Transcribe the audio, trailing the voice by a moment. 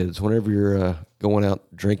Whenever you're going out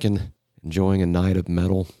drinking, enjoying a night of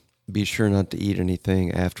metal, be sure not to eat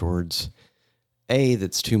anything afterwards. A,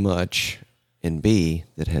 that's too much, and B,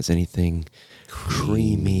 that has anything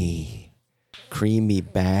creamy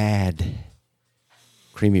bad.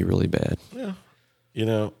 Creamy really bad. Yeah. You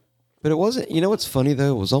know. But it wasn't, you know what's funny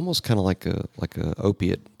though? It was almost kind of like a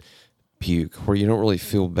opiate puke where you don't really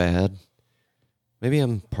feel bad. Maybe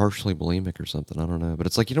I'm partially bulimic or something. I don't know. But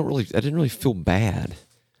it's like I didn't really feel bad.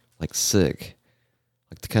 Like sick.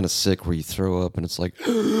 Like the kind of sick where you throw up and it's like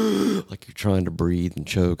like you're trying to breathe and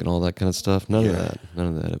choke and all that kind of stuff. None of that.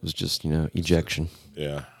 It was just, ejection.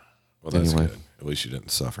 Yeah. Well, that's Anyway. good. At least you didn't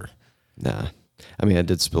suffer. Nah. I mean, I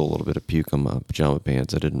did spill a little bit of puke on my pajama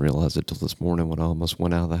pants. I didn't realize it till this morning when I almost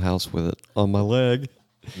went out of the house with it on my leg.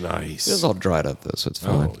 Nice. It was all dried up though, so it's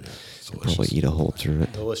fine. Oh, yeah. It's I'll probably eat a hole through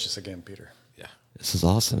it. Delicious again, Peter. Yeah. This is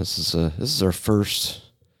awesome. This is our first.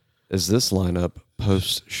 Is this lineup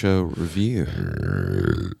post-show review?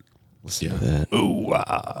 Listen to that. Ooh,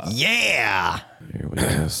 Yeah. Here we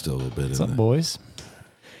go. Still a little bit What's in up, there. boys?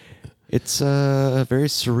 It's a very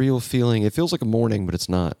surreal feeling. It feels like a morning, but it's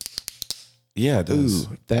not. Yeah, it does.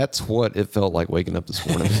 Ooh, that's what it felt like waking up this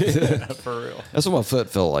morning. For real. That's what my foot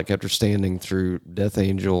felt like after standing through Death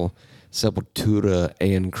Angel, Sepultura,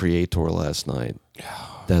 and Kreator last night.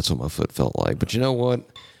 That's what my foot felt like. But you know what?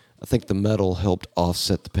 I think the metal helped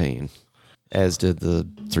offset the pain, as did the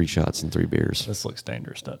 3 shots and 3 beers. This looks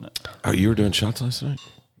dangerous, doesn't it? Oh, you were doing shots last night?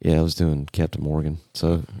 Yeah, I was doing Captain Morgan.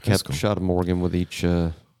 So Cool. shot of Morgan with each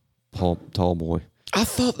tall boy. I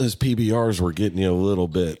thought those PBRs were getting you a little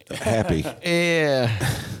bit happy. Yeah.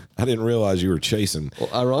 I didn't realize you were chasing. Well,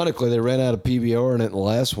 ironically, they ran out of PBR in it, and the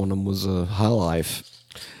last one was a High Life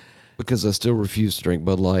because I still refuse to drink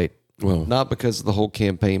Bud Light. Well, Not because of the whole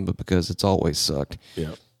campaign, but because it's always sucked.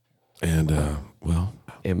 yeah. And,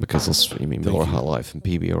 And because Miller High Life and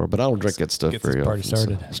PBR. But I don't drink that stuff Get very this party often.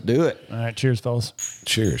 started. So let's do it. All right, cheers, fellas.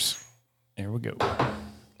 cheers. Here we go.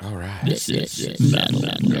 All right.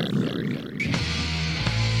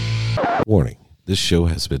 Warning. This show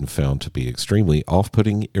has been found to be extremely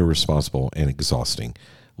off-putting, irresponsible, and exhausting.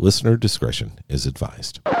 Listener discretion is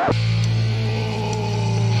advised.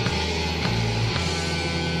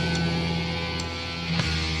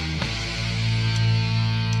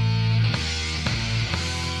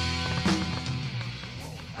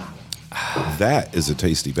 That is a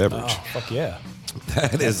tasty beverage. Oh, fuck yeah.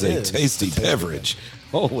 That is a tasty beverage.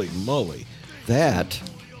 Holy moly. That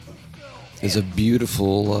is a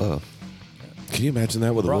beautiful... Can you imagine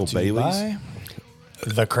that with a Brought little to you Baileys? by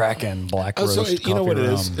the Kraken Black Oh, Roast so you know Coffee what it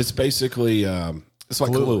Rum. is? It's basically, it's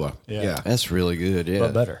like Kahlua. Yeah. that's really good, yeah.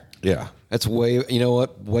 But better. Yeah. That's way, you know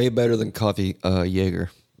what? Way better than coffee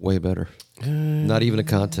Jaeger. Way better. Not even a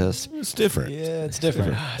contest. It's different. Yeah, it's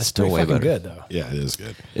different. It's Still pretty way fucking better. good, though. Yeah, it is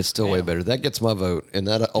good. It's still way better. That gets my vote. And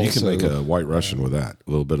that also... You can make a white Russian with that. A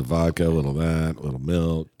little bit of vodka, a little of that, a little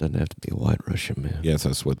milk. Doesn't have to be a white Russian, man. Yes,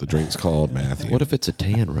 that's what the drink's called, Matthew. What if it's a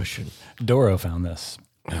tan Russian? Doro found this.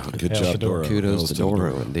 Oh, good Hail job, to Doro. Doro. Kudos Hails to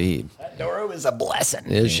Doro, indeed. Doro is a blessing.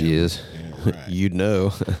 There she is. right. You'd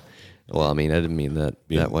know. Well, I mean, I didn't mean that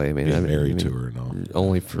way. I mean, being I married to her and all.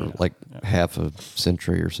 Only for like half a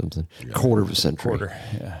century or something. Quarter of a century. Quarter,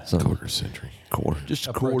 yeah. Something. Quarter century. Quarter. Just a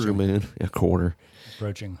Approaching. quarter, man. A quarter.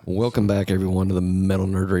 Approaching. Welcome back, everyone, to the Metal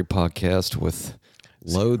Nerdery Podcast with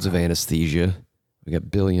loads of anesthesia. We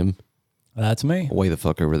got Billiam That's me. way the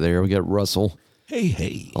fuck over there. We got Russell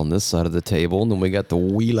Hey. on this side of the table. And then we got the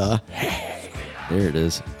Wheeler. There it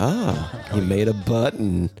is. Ah, he made a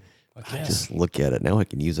button. Just look at it. Now I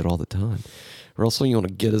can use it all the time. Russell, you want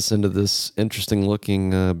to get us into this interesting looking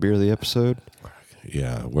beer of the episode?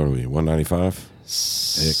 Yeah, what are we, 195?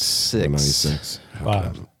 Six. 196?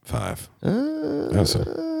 Five. That's it.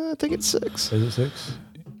 I think it's 6. Is it 6?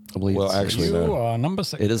 I believe Well, it's actually, six. no. You are number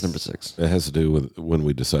 6. It is number 6. It has to do with when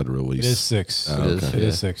we decide to release. It is 6. It is, It yeah.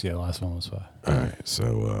 is 6. Yeah, the last one was 5. All right,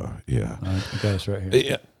 so, yeah. All right, okay, it's right here.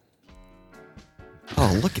 Yeah.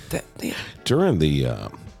 Oh, look at that. Damn. During the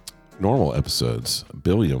normal episodes,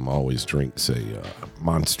 Billiam always drinks a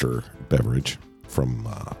Monster beverage from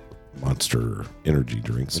Monster Energy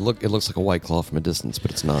Drinks. It looks like a White Claw from a distance,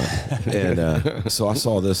 but it's not. And so I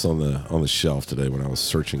saw this on the shelf today when I was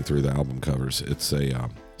searching through the album covers. It's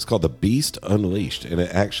it's called The Beast Unleashed, and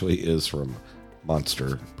it actually is from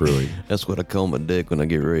Monster Brewing. That's what I call my dick when I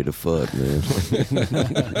get ready to fuck, man.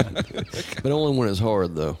 But only when it's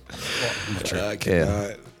hard, though. I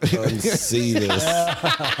cannot unsee this.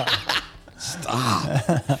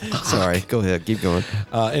 Sorry. Go ahead. Keep going.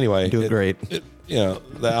 Anyway, You're doing great.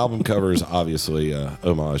 the album cover is obviously a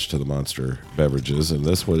homage to the Monster beverages, and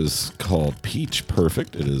this was called Peach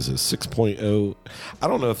Perfect. It is a 6.0. I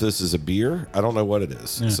don't know if this is a beer. I don't know what it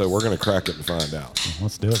is. So we're going to crack it and find out.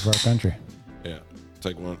 Let's do it for our country. Yeah.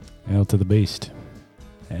 Take one. Hail to the beast.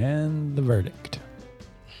 And the verdict.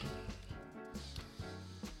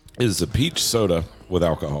 It is a peach soda with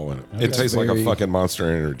alcohol in it. Okay. It tastes like a fucking Monster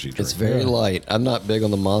Energy drink. It's very light. I'm not big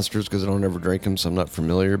on the Monsters because I don't ever drink them, so I'm not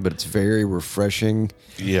familiar. But it's very refreshing.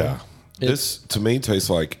 Yeah. This, to me, tastes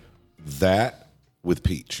like that with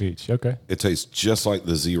peach. Peach, okay. It tastes just like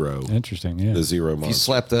the Zero. Interesting, yeah. The Zero If you Monster.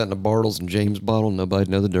 slap that in a Bartles and James bottle, nobody'd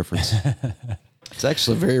know the difference. It's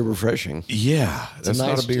actually very refreshing. Yeah. That's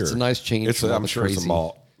nice- not a beer. it's a nice change from all I'm the sure it's a crazy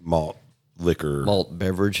malt liquor. Malt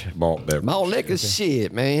beverage. Malt beverage. Malt liquor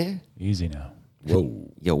shit, man. Easy now.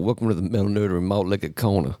 Whoa. Yo, welcome to the Metal Notary Malt Liquor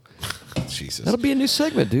Corner. Jesus. That'll be a new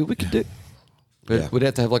segment, dude. We could do. But Yeah. we'd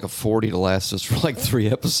have to have like a 40 to last us for like 3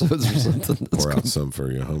 episodes or something. That's Pour gonna- out some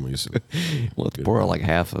for your homies. We'll have to pour out like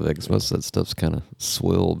half of it because most of that stuff's kind of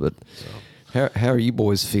swill. But how are you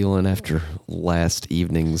boys feeling after last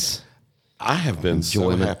evening's? I have been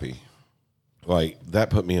Enjoyment. so happy. Like, that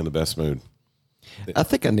put me in the best mood. I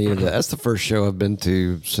think I needed that. That's the first show I've been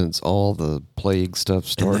to since all the plague stuff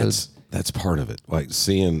And started. that's part of it. Like,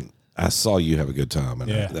 I saw you have a good time, and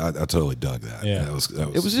Yeah. I totally dug that. Yeah. That was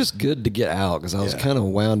It was just good to get out because I was Yeah. kind of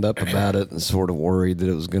wound up about it and sort of worried that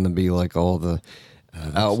it was going to be like all the.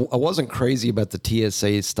 I wasn't crazy about the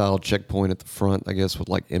TSA style checkpoint at the front, I guess, with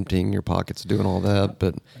like emptying your pockets, doing all that.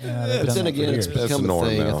 But, they've but done then that again, for it's years. That's become the norm a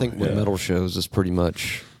thing. now. I think with Yeah. metal shows, it's pretty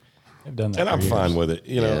much. They've done that and for I'm years. fine with it.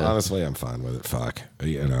 You know, Yeah. honestly, I'm fine with it. Fuck.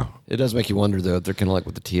 You know. It does make you wonder though if they're kind of like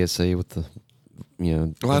with the TSA with the,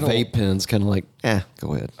 Well, the I don't- vape pens, kind of like,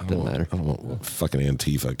 go ahead, doesn't matter. I don't want fucking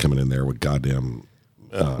Antifa coming in there with goddamn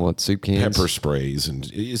What soup cans? pepper sprays and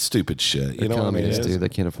stupid shit. You know what I mean? Communists It's- do. They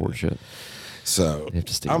can't afford shit. So have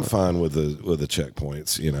to stay I'm with it. fine with the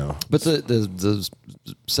checkpoints. You know. But the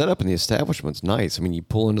setup in the establishment's nice. I mean, you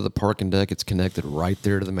pull into the parking deck; it's connected right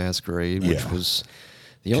there to the masquerade, which Yeah. was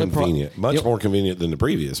the only Convenient, much more convenient than the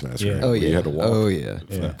previous masquerade. Yeah. Oh where yeah, you had to walk. oh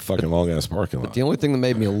yeah. Fucking long ass parking lot. The only thing that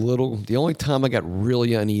made me the only time I got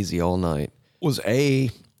really uneasy all night was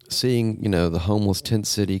seeing the homeless tent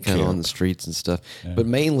city kind of on the streets and stuff, but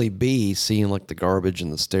mainly seeing like the garbage in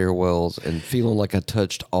the stairwells and feeling like I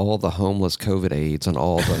touched all the homeless COVID AIDS on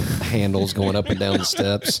all the handles going up and down the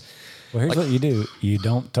steps. Well, here's what you do. You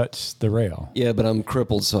don't touch the rail. Yeah, but I'm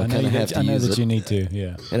crippled, so I know kind of you have did- to I know use that it. you need to,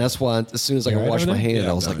 yeah. And that's why as soon as I You can all right wash over my there? hand, Yeah,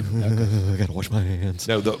 I was I'm like, I gotta wash my hands.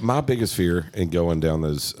 No, my biggest fear in going down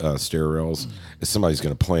those stair rails is somebody's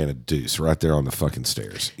going to plant a deuce right there on the fucking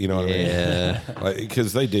stairs. You know what Yeah. I mean?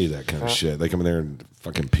 Because they do that kind of shit. They come in there and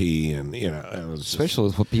fucking pee, and it was just, Especially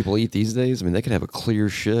with what people eat these days. I mean, they could have a clear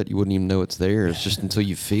shit. You wouldn't even know it's there. It's just until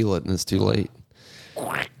you feel it and it's too late.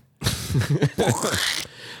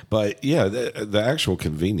 But yeah, the actual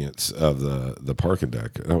convenience of the parking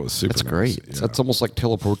deck, that was super. That's nice. great. Yeah. That's almost like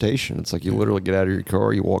teleportation. It's like you literally get out of your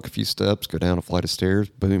car, you walk a few steps, go down a flight of stairs,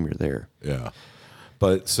 boom, you're there. Yeah.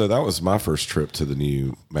 But so that was my first trip to the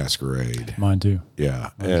new masquerade. Mine too. Yeah,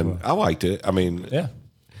 and I liked it. I mean, Yeah.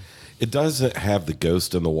 it doesn't have the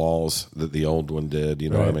ghost in the walls that the old one did. You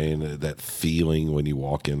know what I Right. mean? That feeling when you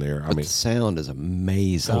walk in there. I But mean, the sound is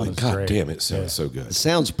amazing. Sound is God great. damn, it sounds Yeah. so good. It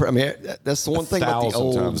sounds. I mean, that's the one thing about the 1,000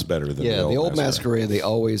 old. times better than the the old old masquerade. They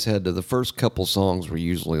always had the first couple songs were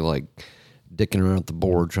usually like dicking around at the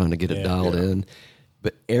board trying to get it Yeah. dialed in,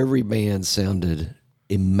 but every band sounded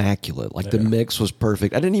immaculate. Like the mix was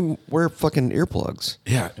perfect. I didn't even wear fucking earplugs.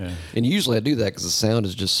 Yeah. And usually I do that because the sound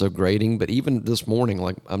is just so grating. But even this morning,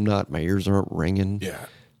 like my ears aren't ringing. Yeah.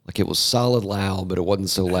 Like it was solid loud, but it wasn't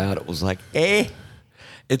so loud. It was like,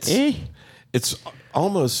 It's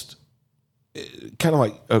almost kind of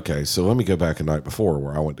like, okay, so let me go back a night before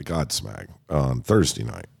where I went to Godsmack on Thursday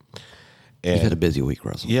night. And You've had a busy week,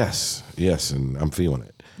 Russell. yes, and I'm feeling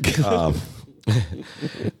it.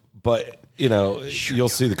 But you'll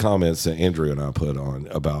see the comments that Andrew and I put on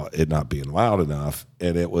about it not being loud enough,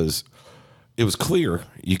 and it was clear.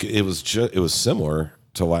 It was similar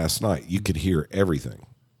to last night. You could hear everything.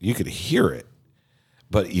 You could hear it,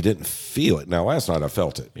 but you didn't feel it. Now last night I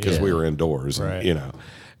felt it because we were indoors, Right. and,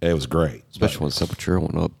 it was great. Especially when Sepultura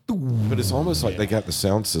went up. But it's almost like they got the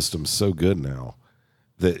sound system so good now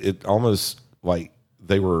that it almost like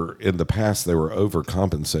they were in the past they were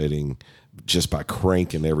overcompensating just by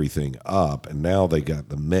cranking everything up, and now they got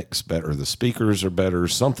the mix better, the speakers are better,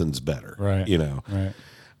 something's better, Right. Because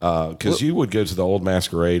Right. you would go to the old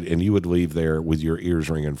masquerade and you would leave there with your ears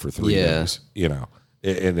ringing for 3 Yeah. days,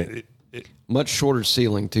 and Much shorter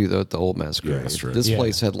ceiling too, though. At the old Masquerade, Yeah, that's true. this Yeah,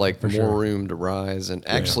 place had like more sure. room to rise, and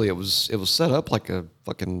actually it was set up like a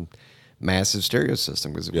fucking massive stereo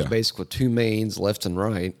system because it was basically two mains left and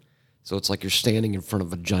right. So it's like you're standing in front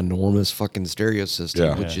of a ginormous fucking stereo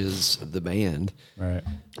system, which is the band. Right.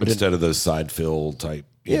 But instead of those side fill type,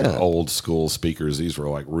 you know, old school speakers, these were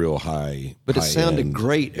like real high. But it high sounded end.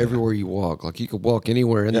 great everywhere you walk. Like you could walk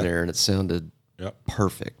anywhere in there, and it sounded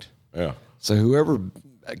perfect. Yeah. So whoever,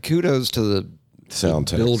 kudos to the Sound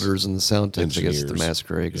techs. builders and the sound techs, I guess, at the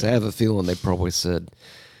Masquerade. Because I have a feeling they probably said,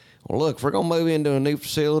 well, look, if we're going to move into a new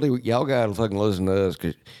facility, y'all got to fucking listen to us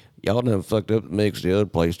because y'all done fucked up the mix. The other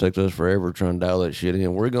place took us forever trying to dial that shit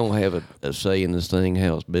in. We're going to have a say in this thing,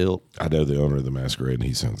 how it's built. I know the owner of the Masquerade, and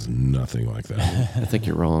he sounds nothing like that. I think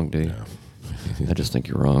you're wrong, dude. Yeah. I just think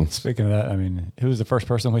you're wrong. Speaking of that, I mean, who was the first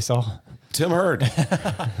person we saw? Tim Hurd.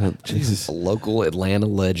 Jesus. A local Atlanta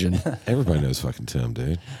legend. Everybody knows fucking Tim,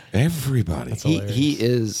 dude. Everybody. He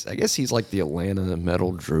is, I guess he's like the Atlanta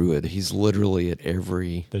metal druid. He's literally at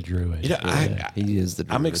every... The druid. He is the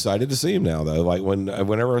druid. I'm excited to see him now, though. Like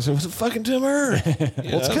whenever I say, "What's fucking Tim Hurd?" Well,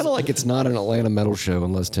 it's kind of like it's not an Atlanta metal show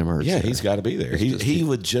unless Tim Hurd's there. He's got to be there. He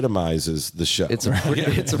legitimizes the show. It's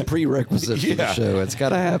a prerequisite for the show. It's got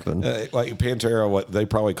to happen. Like Pantera, what they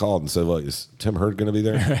probably called and said, "Well, is Tim Hurd going to be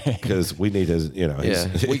there?" Because we need his. You know,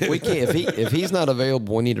 we can't if he's not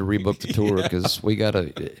available, we need to rebook the tour because we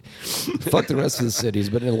gotta fuck the rest of the cities.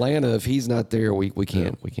 But in Atlanta, if he's not there, we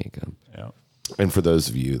can't come. Yeah. And for those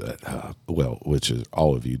of you that, which is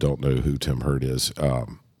all of you don't know who Tim Hurd is,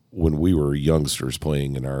 when we were youngsters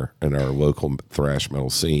playing in our local thrash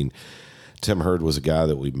metal scene, Tim Hurd was a guy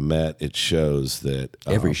that we met at shows that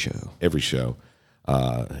Every show.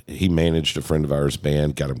 He managed a friend of ours'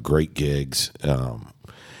 band, got him great gigs.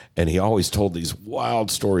 And he always told these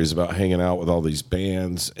wild stories about hanging out with all these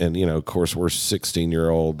bands. And, you know, of course, we're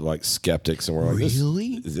 16-year-old, like, skeptics. And we're like,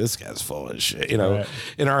 really? This guy's full of shit. You know,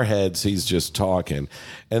 in our heads, he's just talking.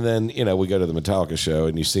 And then, you know, we go to the Metallica show,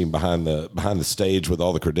 and you see him behind the stage with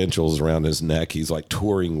all the credentials around his neck. He's, like,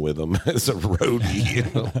 touring with them as a roadie. You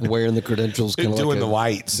know? Wearing the credentials. Doing like the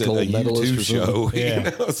lights at a U2 show. Yeah. You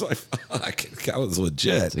know, it's like, fuck, that was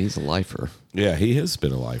legit. So he's a lifer. Yeah, he has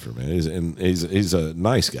been a lifer, man. He's a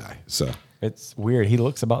nice guy. So It's weird. He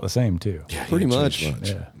looks about the same, too. yeah, Pretty much.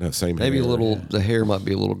 Yeah. No, same. Maybe hair. a little. The hair might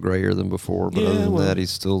be a little grayer than before, but other than that, he's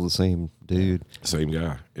still the same dude. Same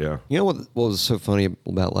guy. Yeah. You know what was so funny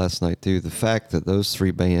about last night too? The fact that those three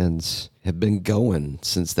bands have been going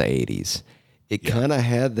since the '80s. It kind of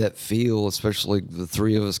had that feel, especially the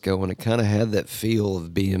three of us going. It kind of had that feel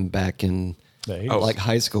of being back in like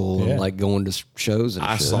high school and like going to shows and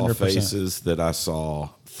I shit. saw 100%. faces that I saw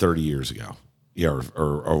 30 years ago,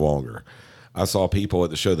 or longer. I saw people at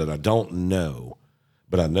the show that I don't know,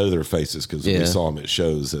 but I know their faces because we saw them at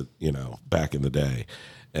shows that, you know, back in the day.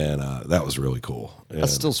 And that was really cool. And I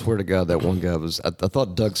still swear to God that one guy was. I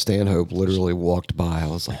thought Doug Stanhope literally walked by. I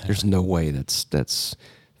was like, "There's no way that's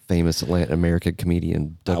famous American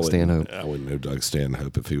comedian Doug Stanhope." I wouldn't know Doug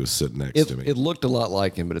Stanhope if he was sitting next to me. It looked a lot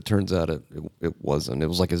like him, but it turns out it wasn't. It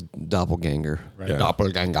was like his doppelganger,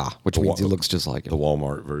 doppelganger, which means he looks just like him. The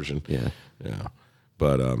Walmart version. Yeah.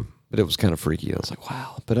 But it was kind of freaky. I was like,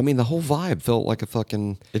 wow. But I mean, the whole vibe felt like a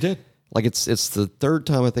fucking. it did. Like it's the third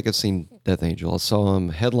time I think I've seen Death Angel. I saw him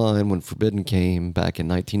headline when Forbidden came back in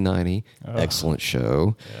 1990. Excellent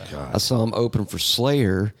show. I saw him open for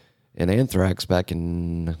Slayer and Anthrax back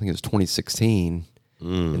in, I think it was 2016.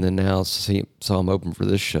 And then now saw him open for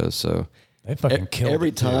this show. So They fucking killed every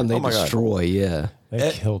it, time too. they destroy,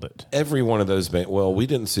 They killed it. Every one of those bands. Well, we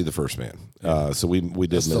didn't see the first band, so we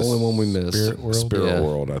did That's miss the only one we missed. Spirit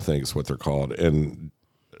World, I think is what they're called. And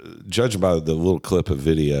judging by the little clip of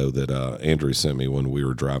video that Andrew sent me when we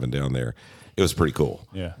were driving down there, it was pretty cool.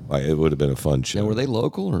 Yeah. Like it would have been a fun show. Now, were they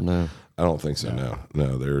local or no? I don't think so.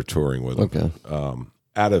 No, they were touring with them. Okay.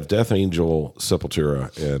 Out of Death Angel,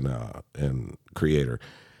 Sepultura, and Kreator,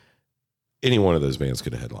 any one of those bands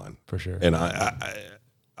could have headlined For sure. And I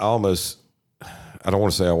almost, I don't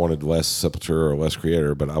want to say I wanted less Sepultura or less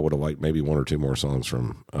Kreator, but I would have liked maybe one or two more songs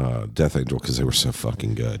from Death Angel because they were so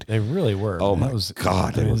fucking good. They really were. Oh, man. my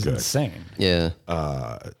God, they were good. Insane. Yeah.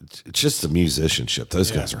 Just the musicianship.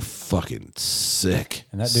 Those guys are fucking sick.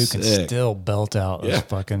 And that dude can still belt out those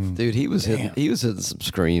fucking... Dude, he was hitting some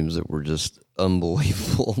screams that were just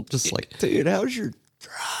unbelievable. Just like, dude, how's your...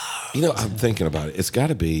 You know, I'm thinking about it. It's got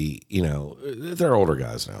to be, you know, they're older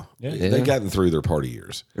guys now. They've gotten through their party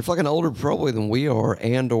years. They're fucking older probably than we are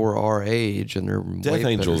and or our age, and they're Death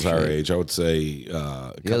Angel's our age. I would say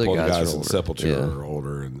a couple of guys in Sepultura are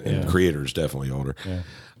older, and Kreator's definitely older.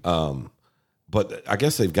 But I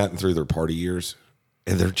guess they've gotten through their party years,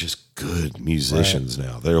 and they're just good musicians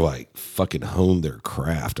now. They're like fucking honed their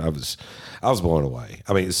craft. I was blown away.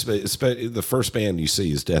 I mean, it's the first band you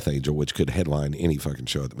see is Death Angel, which could headline any fucking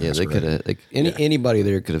show at the Masquerade. They could have anybody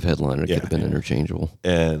there could have headlined. It could have been interchangeable.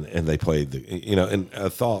 And they played and a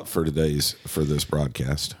thought for this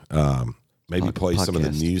broadcast. Maybe play some of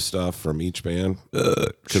the new stuff from each band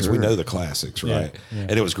because we know the classics, right? Yeah.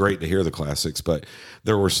 And it was great to hear the classics, but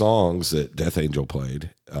there were songs that Death Angel played,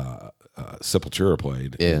 Sepultura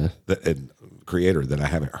played, and Kreator that I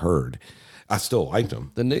haven't heard. I still liked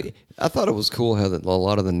them. I thought it was cool how that a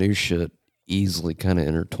lot of the new shit easily kind of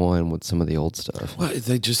intertwined with some of the old stuff. Well,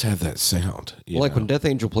 they just have that sound. Like when Death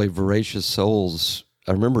Angel played Voracious Souls,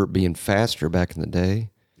 I remember it being faster back in the day.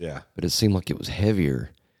 Yeah, but it seemed like it was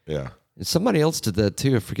heavier. Yeah. And somebody else did that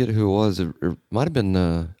too. I forget who it was. It might have been,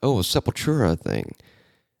 Sepultura, I think.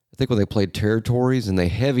 I think when they played Territories and they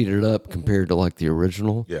heavied it up compared to like the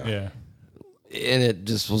original. Yeah. And it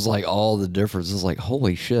just was like all the difference. It's like,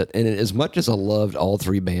 holy shit. And as much as I loved all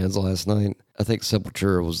three bands last night, I think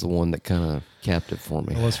Sepultura was the one that kind of capped it for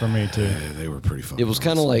me. It was for me too. Yeah, they were pretty fun. It was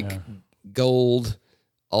kind of like gold,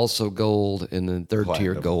 also gold, and then third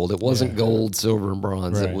tier gold. It wasn't gold, silver, and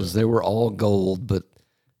bronze. Right. They were all gold, but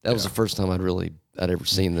that was the first time I'd ever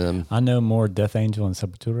seen them. I know more Death Angel and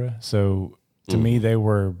Sepultura, so to me they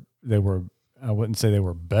were. I wouldn't say they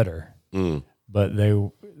were better, but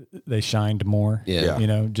they shined more.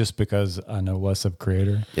 Yeah. Just because I know less of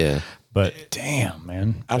Kreator. Yeah, but damn,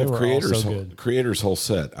 man, out of Kreator's whole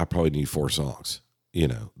set, I probably need 4 songs.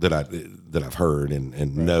 That I've heard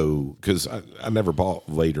and know because I never bought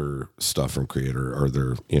later stuff from Kreator or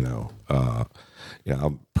their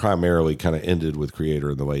I primarily kind of ended with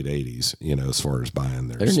Kreator in the late 80s, as far as buying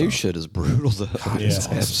their stuff. New shit is brutal, though. God, it's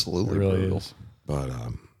absolutely brutal. Is. But,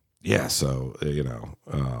 so,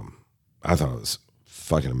 I thought it was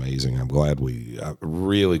fucking amazing. I'm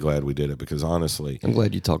really glad we did it because honestly. I'm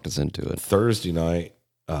glad you talked us into it. Thursday night,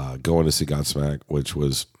 going to see Godsmack, which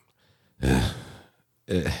was. You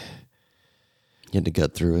had to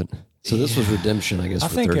gut through it. So this was redemption, I guess, I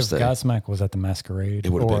for think Thursday. if Godsmack was at the Masquerade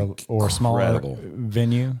or a smaller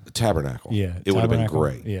venue. Tabernacle. Yeah. It would have been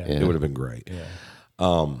great. Yeah. It would have been great. Yeah.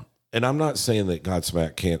 And I'm not saying that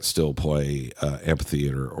Godsmack can't still play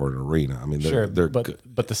amphitheater or an arena. I mean, they're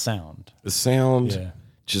but the sound. The sound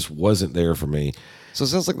just wasn't there for me. So it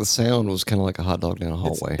sounds like the sound was kind of like a hot dog down a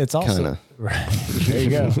hallway. It's also kinda. Right. There you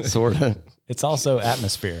go. Sort of. It's also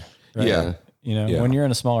atmosphere. Right? Yeah. When you're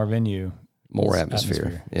in a smaller venue, more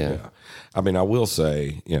atmosphere. Yeah. I mean, I will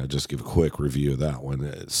say, just give a quick review of that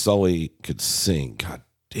one. Sully could sing. God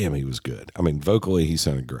damn, he was good. I mean, vocally, he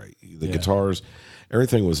sounded great. The guitars,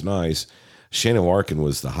 everything was nice. Shannon Larkin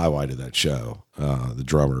was the highlight of that show. The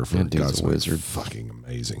drummer for God's Wizard. Fucking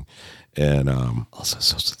amazing. And also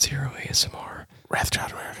Social Zero ASMR.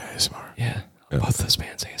 Wrathchild America ASMR. Yeah. Both those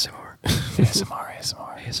bands ASMR. ASMR.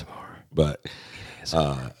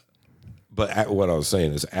 But what I was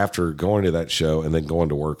saying is after going to that show and then going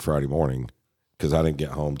to work Friday morning, because I didn't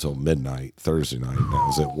get home till midnight Thursday night, and I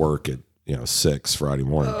was at work at 6 Friday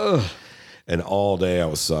morning. And all day I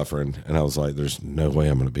was suffering, and I was like, "There's no way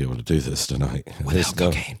I'm going to be able to do this tonight." Without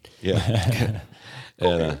cocaine. Yeah.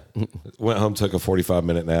 And went home, took a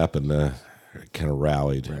 45-minute nap, and kind of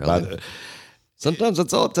rallied. Sometimes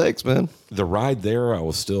that's all it takes, man. The ride there, I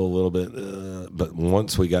was still a little bit, but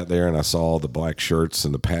once we got there and I saw the black shirts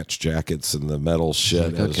and the patch jackets and the metal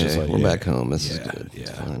shit, I was just like, we're back home. This is good.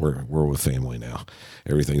 Yeah, we're with family now.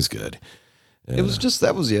 Everything's good. It was just,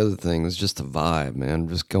 that was the other thing. It was just the vibe, man.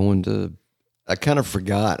 Just going to, I kind of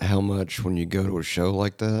forgot how much when you go to a show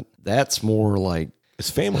like that, that's more like, it's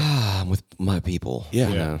family. I'm with my people.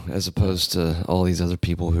 Yeah. As opposed to all these other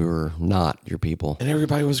people who are not your people. And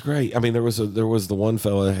everybody was great. I mean, there was the one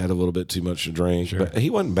fella that had a little bit too much to drink, but he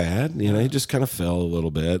wasn't bad. He just kind of fell a little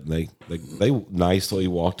bit, and they nicely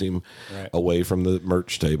walked him away from the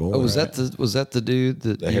merch table. Oh, was that the dude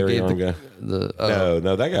that the hairy arm guy?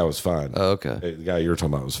 No, that guy was fine. Oh, okay. The guy you were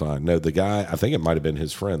talking about was fine. No, the guy, I think it might have been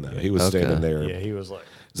his friend though. He was standing there. Yeah, he was like.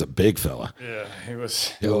 He's a big fella. Yeah, he was.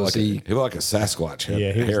 He looked like a Sasquatch.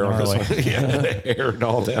 Yeah, he was hair gnarly. Hair and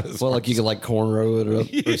all down his like you could like cornrow it up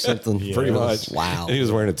or something. Yeah, pretty much. Wow. And he was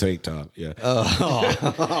wearing a tank top. Yeah.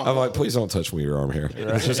 I'm like, please don't touch me with your arm hair.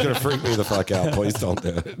 It's just going to freak me the fuck out. Please don't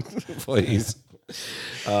do it. Please.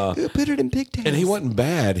 Put it in pigtails. And he wasn't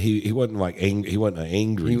bad. He wasn't like he wasn't an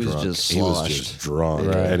angry drunk. He was just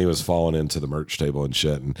drunk, and he was falling into the merch table and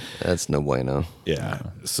shit. And that's no bueno. Yeah.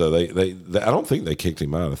 So they I don't think they kicked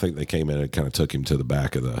him out. I think they came in and kind of took him to the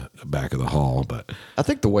back of the hall. But I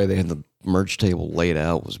think the way they had the merch table laid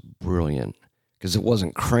out was brilliant because it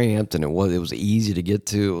wasn't cramped and it was easy to get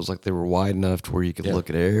to. It was like they were wide enough to where you could look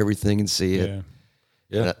at everything and see it.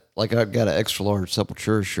 Yeah. Like I got an extra large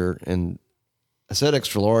Sepultura shirt, and I said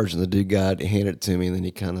extra large, and the dude handed it to me, and then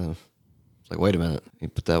he kind of was like, "Wait a minute." He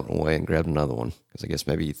put that one away and grabbed another one because I guess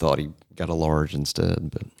maybe he thought he got a large instead.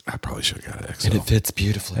 But I probably should have got an XL. and it fits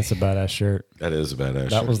beautifully. That's a badass shirt. That is a badass.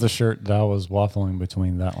 That was the shirt that I was waffling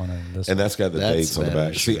between that one and this and one. that's got the That's dates on the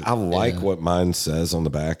back. badass See, shirt. I like what mine says on the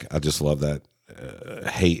back. I just love that.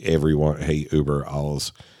 Hate everyone. Hate Uber.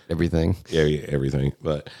 Alls. Everything. Yeah, everything.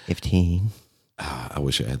 But 15. I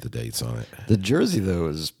wish I had the dates on it. The jersey though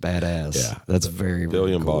is badass. Yeah. That's very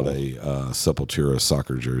Billion cool. bought a Sepultura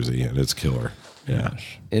soccer jersey, and it's killer. Yeah.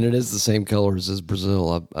 And it is the same colors as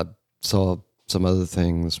Brazil. I saw some other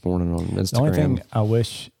thing this morning on Instagram. The only thing I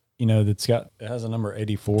wish, it has a number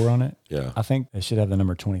 84 on it. Yeah. I think they should have the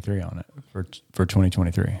number 23 on it for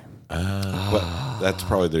 2023. Well, that's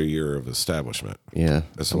probably their year of establishment. Yeah,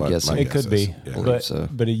 That's I'm what guessing. my It guess could is. be, Yeah. but so.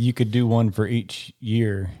 but you could do one for each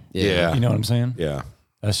year. Yeah. You know what I'm saying? Yeah.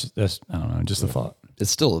 That's I don't know, just a thought. It's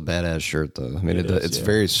still a badass shirt though. I mean, it's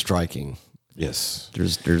very striking. Yes.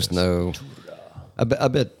 There's no. I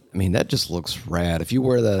bet. I mean, that just looks rad. If you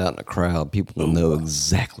wear that out in a crowd, people will know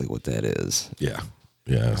exactly what that is. Yeah.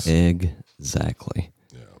 Yes. Exactly.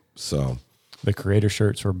 Yeah. So. The Kreator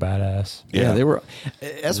shirts were badass. Yeah, they were.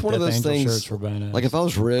 That's The one of Death those Angel things. shirts were badass. Like if I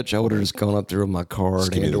was rich, I would have just gone up there with my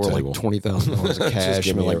card give me and the or like table. $20,000 of cash.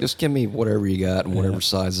 give And be me like, a- just give me whatever you got and whatever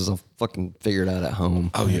sizes. I'll fucking figure it out at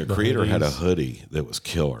home. Oh yeah, The Kreator had a hoodies. hoodie that was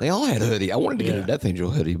killer. They all had a hoodie. I wanted to get a Death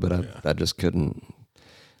Angel hoodie, but I just couldn't.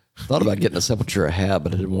 Thought about getting a Sepultura hat,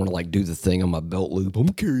 but I didn't want to like do the thing on my belt loop. I'm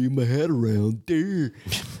carrying my hat around there.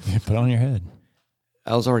 Yeah, put it on your head.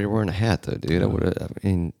 I was already wearing a hat though, dude.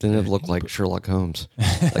 Didn't it look like Sherlock Holmes?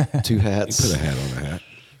 Like two hats, Put a hat on a hat.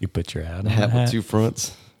 You put your hat on a hat the with two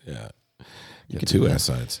fronts, Yeah. could Two do that. ass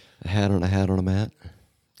sides. a hat on a mat.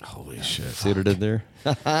 Holy shit. See what I did there?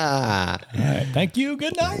 All right, thank you.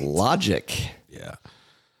 Good night. Logic. Yeah.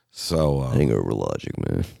 So Hangover logic,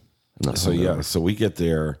 man. I'm not hungover. so we get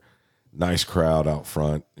there, nice crowd out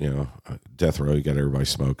front, Death Row, you got everybody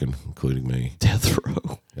smoking, including me. Death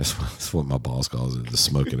row. That's what my boss calls it, the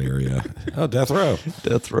smoking area. Oh, Death Row.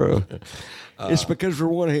 Death row. It's because we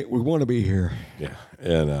want to be here. Yeah.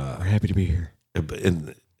 And We're happy to be here.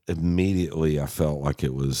 and immediately I felt like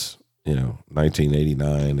it was,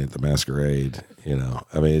 1989 at the Masquerade,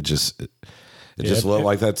 I mean, it just looked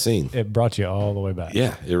like that scene. It brought you all the way back.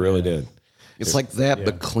 Yeah, it really did. It's like that,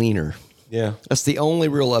 but cleaner. Yeah. That's the only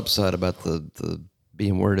real upside about the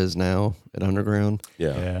being where it is now at Underground.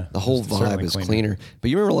 Yeah. Yeah. The whole It's vibe certainly is cleaner. But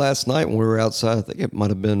you remember last night when we were outside, I think it might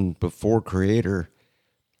have been before Kreator,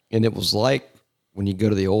 and it was like when you go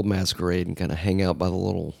to the old Masquerade and kind of hang out by the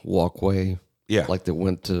little walkway. Yeah. Like that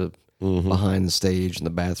went to behind the stage and the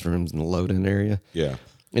bathrooms and the load-in area. Yeah.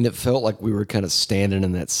 And it felt like we were kind of standing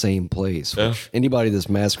in that same place. Yeah. Which anybody that's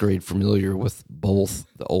Masquerade familiar with both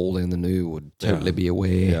the old and the new would totally be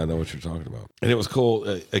away. Yeah, I know what you're talking about. And it was cool.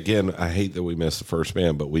 Again, I hate that we missed the first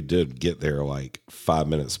band, but we did get there like 5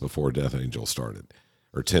 minutes before Death Angel started,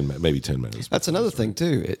 or 10, maybe 10 minutes. That's another thing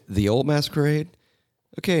too. The old Masquerade.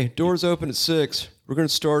 Okay, doors open at 6. We're going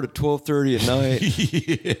to start at 12:30 at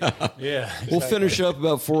night. Yeah. We'll finish up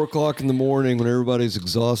about 4:00 in the morning when everybody's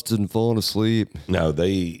exhausted and falling asleep. No,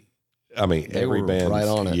 every were band, right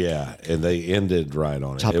on it. Yeah, and they ended right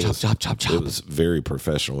on it. Chop, it chop, was, chop, chop, chop. It was very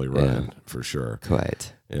professionally run for sure.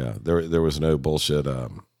 Quite. Yeah, there was no bullshit.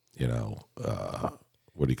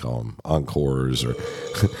 What do you call them? Encores or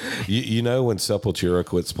when Sepultura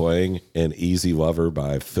quits playing and "Easy Lover"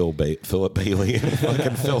 by Philip Bailey and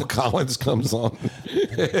fucking Phil Collins comes on,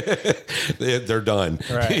 they're done.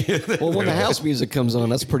 Right. Well, when the house music comes on,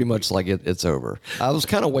 that's pretty much like it's over. I was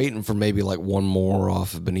kind of waiting for maybe like one more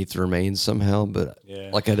off of Beneath the Remains somehow, but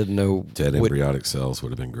like I didn't know. Dead Embryonic Cells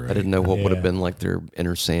would have been great. I didn't know what would have been like their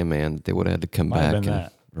Inner Sandman. They would have had to come Might have back been and,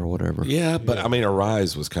 that. or whatever. Yeah, but I mean,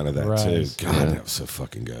 Arise was kind of that Arise, too. God, that was so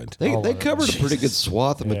fucking good. They covered a pretty good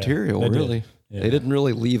swath of material, they did. really. Yeah. They didn't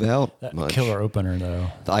really leave out That much. killer opener though.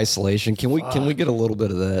 The Isolation. Can we get a little bit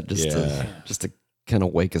of that just to kind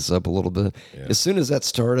of wake us up a little bit? As soon as that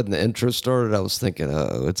started and the intro started, I was thinking,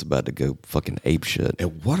 oh, it's about to go fucking ape shit.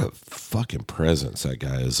 And what a fucking presence that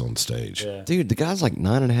guy is on stage. Yeah. Dude, the guy's like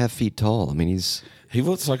 9.5 feet tall. I mean, He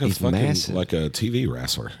looks like He's fucking massive. like a TV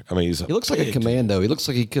wrestler. I mean, he looks like a big, commando. He looks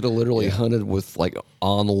like he could have literally hunted with like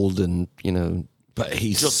Arnold and but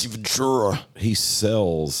Jesse Ventura. he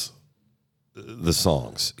sells the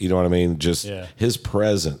songs. You know what I mean? Just his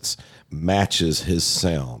presence matches his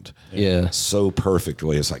sound. Yeah. So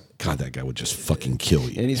perfectly. It's like, God, that guy would just fucking kill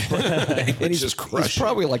you. And he's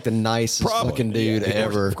probably like the nicest fucking dude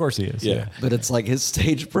ever. Of course he is. Yeah. But it's like his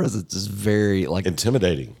stage presence is very like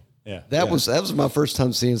Intimidating. Yeah. that was my first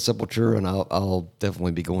time seeing Sepultura, and I'll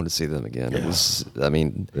definitely be going to see them again. It was, I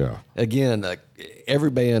mean, again,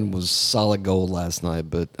 every band was solid gold last night,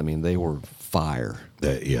 but I mean, they were fire.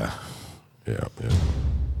 Yeah. And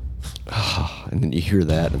then you hear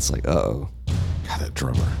that, and it's like, uh-oh. God, that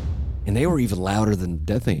drummer. And they were even louder than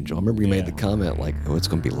Death Angel. I remember you made the comment like, oh, it's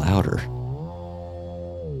going to be louder.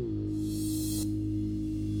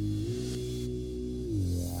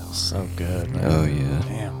 That was so good, man. Oh, yeah.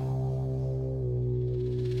 Damn.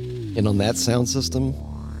 And on that sound system,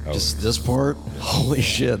 just this part, holy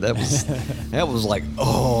shit, that was like,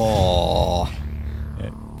 oh. Yeah,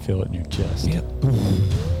 feel it in your chest. Yep.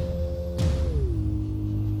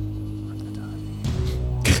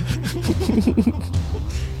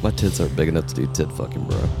 My tits aren't big enough to do tit fucking,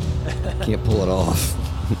 bro. Can't pull it off.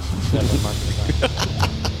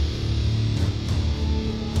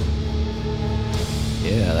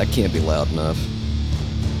 Yeah, that can't be loud enough.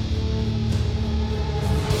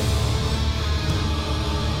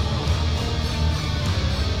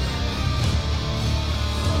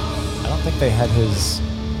 I don't think they had his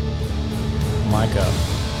mic up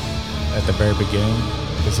at the very beginning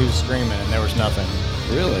because he was screaming and there was nothing.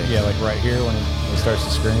 Really? Yeah, like right here when he starts to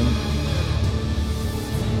scream.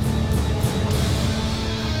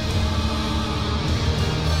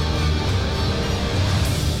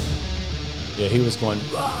 Yeah, he was going.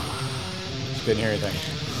 Just couldn't hear anything.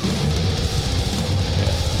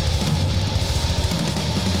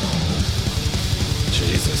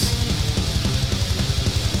 Jesus.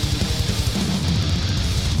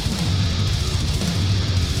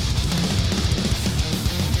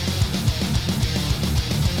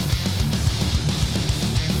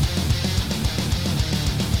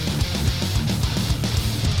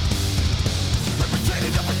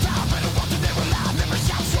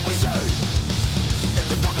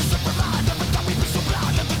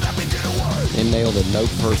 They nailed it. Note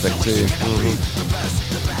perfect, too.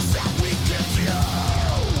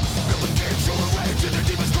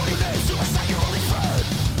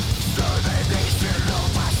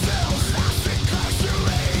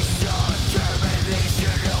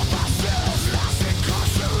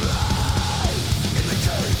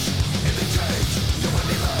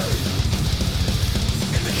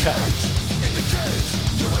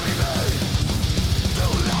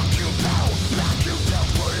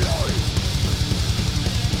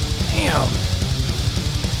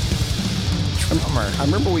 I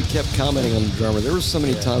remember we kept commenting on the drummer. There were so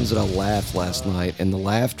many times that I laughed last night, and the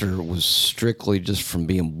laughter was strictly just from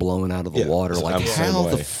being blown out of the water. Like, I'm the same how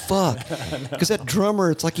the way. fuck? Because that drummer,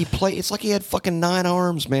 it's like he had fucking 9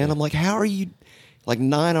 arms, man. I'm like, how are you, like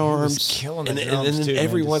 9 arms? Killing And the then drums too,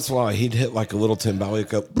 every man. once in a while, he'd hit like a little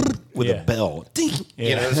timbalica with a bell. Ding!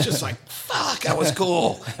 You know, it's just like, fuck, that was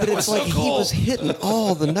cool. But it's like he was hitting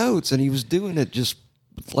all the notes, and he was doing it just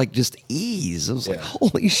ease. I was like,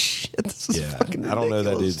 holy shit, this is fucking ridiculous. I don't know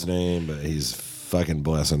that dude's name, but he's fucking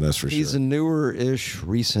blessing us for He's sure. a newer-ish,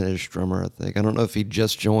 recent-ish drummer, I think. I don't know if he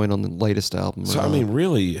just joined on the latest album. So, I mean,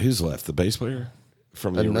 really, who's left? The bass player?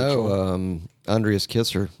 From the original? No, Andreas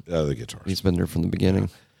Kisser. Oh, the guitarist. He's been there from the beginning.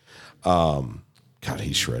 God,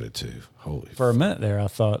 he shredded too. Holy For a minute there, I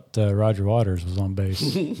thought Roger Waters was on bass.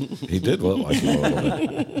 He did look like him a little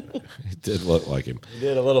bit. He did look like him. He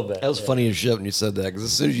did a little bit. That was funny as shit when you said that, because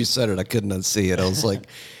as soon as you said it, I couldn't unsee it. I was like,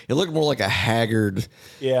 it looked more like a haggard,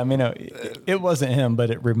 Yeah, I mean, it wasn't him,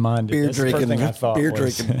 but it reminded me. That's the first thing I thought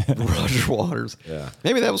was- drinking Roger Waters. Yeah.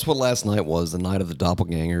 Maybe that was what last night was, the night of the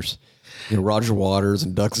doppelgangers. You know, Roger Waters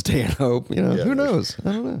and Doug Stanhope. You know, who knows?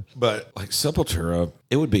 I don't know. But like Sepultura,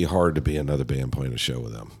 it would be hard to be another band playing a show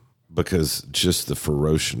with them because just the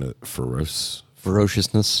ferociousness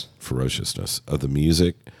of the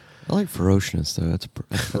music. I like ferociousness, though. That's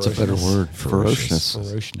a better word. Ferociousness.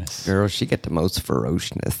 Ferociousness. Girl, she got the most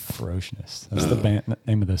ferociousness. Ferociousness. That's the band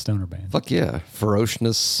name of the stoner band. Fuck yeah.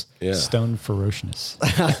 Ferociousness. Yeah. Stone Ferociousness.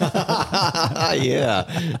 Yeah.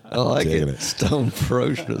 I like Digging it. it. Stone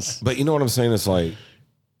ferociousness. But you know what I'm saying? It's like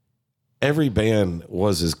every band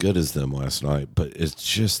was as good as them last night, but it's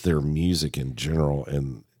just their music in general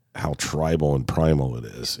and how tribal and primal it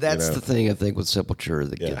is. That's the thing, I think, with Sepultura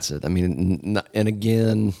that gets it. I mean, and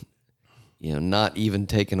again, you know, not even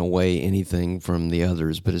taking away anything from the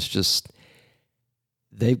others, but it's just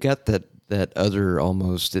they've got that other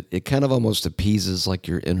almost, it kind of almost appeases like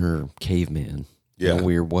your inner caveman in a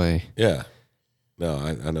weird way. Yeah. No,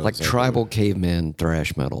 I know. Like exactly. tribal caveman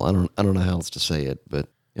thrash metal. I don't know how else to say it, but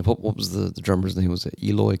what was the drummer's name? Was it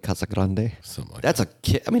Eloy Casagrande? Something like that's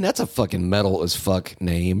that's a fucking metal as fuck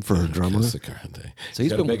name for a drummer. Casagrande. So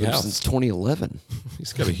he's been with him since 2011.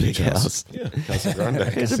 He's got a huge house. Yeah,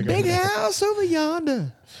 Casagrande. There's a big house over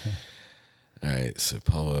yonder. All right, so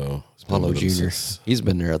Paulo Jr. He's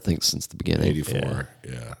been there, I think, since the beginning. 84.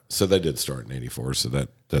 Yeah. So they did start in 84, so that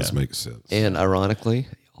does make sense. And ironically, he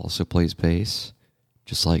also plays bass,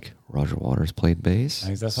 just like Roger Waters played bass.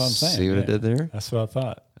 That's what I'm saying. See what I did there? That's what I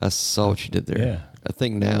thought. I saw what you did there. Yeah. I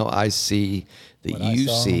think now I see that you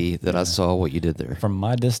see that I saw what you did there. From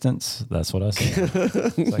my distance, that's what I see.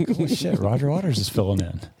 It's like, holy shit, Roger Waters is filling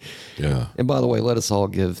in. Yeah. And by the way, let us all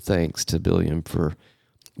give thanks to Billiam for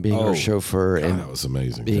being our chauffeur and that was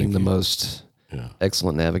amazing. being Thank the you. most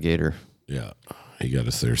excellent navigator. Yeah. He got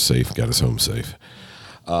us there safe, got us home safe.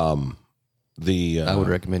 I would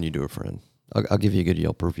recommend you do it, friend. I'll give you a good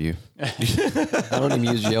Yelp review. I don't even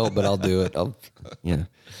use Yelp, but I'll do it. Would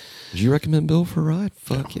you recommend Bill for a ride?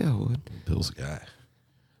 Fuck yeah, I would. Bill's a guy.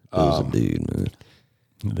 Bill's a dude, man.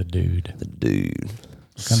 The dude.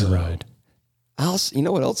 What kind of ride? You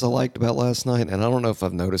know what else I liked about last night? And I don't know if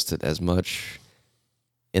I've noticed it as much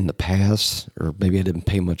in the past, or maybe I didn't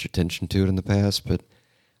pay much attention to it in the past, but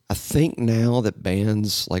I think now that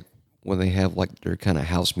bands, like when they have like their kind of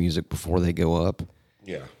house music before they go up,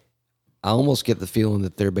 Yeah. I almost get the feeling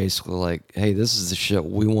that they're basically like, hey, this is the shit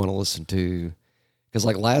we want to listen to. Because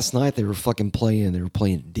like last night they were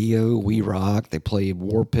playing Dio, We Rock, they played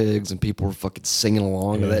War Pigs, and people were fucking singing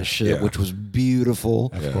along to that shit, which was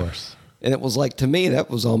beautiful. Of course. And it was like, to me, that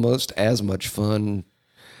was almost as much fun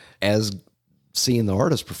as seeing the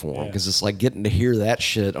artist perform, because it's like getting to hear that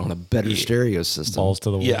shit on a better stereo system. Balls to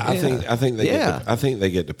the wall. Yeah, I think they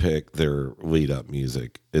get to pick their lead up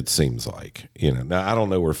music. It seems like, Now I don't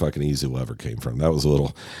know where fucking Easy Lover came from. That was a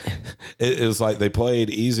little. It was like they played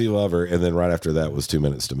Easy Lover, and then right after that was 2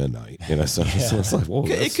 Minutes to Midnight. So it's like, whoa,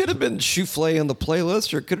 it could have been Shooflay on the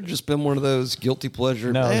playlist, or it could have just been one of those guilty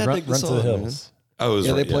pleasure. No, I Run dig to the song, Hills. man. Oh,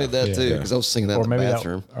 They played that too, because I was singing that in the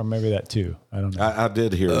bathroom. Or maybe that too. I don't know. I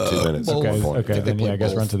did hear 2 minutes. both. at one point. Okay, then I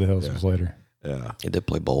guess both. Run to the Hills was later. Yeah, It did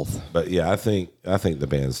play both. but yeah, I think the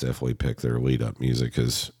bands definitely pick their lead up music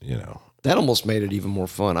because That almost made it even more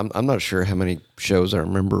fun. I'm not sure how many shows I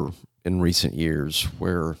remember in recent years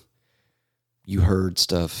where you heard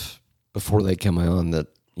stuff before they come on that,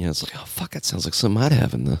 it's like, oh, fuck, that sounds like something I'd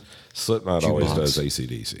have in the Slipknot always Jukebox. does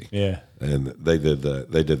AC/DC. Yeah. And they did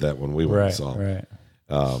that when we went and saw them.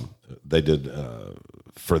 Right. They did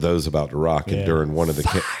For Those About to Rock, and during one of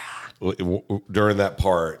the during that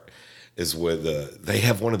part is with they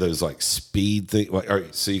have one of those like speed thing. Like, all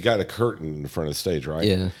right, so you got a curtain in front of the stage, right?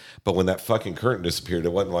 Yeah. But when that fucking curtain disappeared,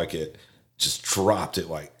 it wasn't like it just dropped. It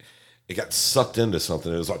got sucked into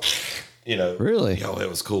something. It was like, Really? Yo, it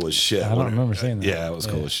was cool as shit. I don't remember seeing that. Yeah, it was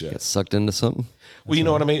cool as shit. Get sucked into something. Well, you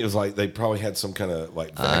know what I mean? It was like they probably had some kind of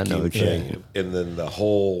like I know vacuum what you thing, mean. and then the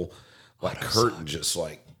whole like curtain just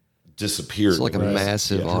like disappeared. It's like a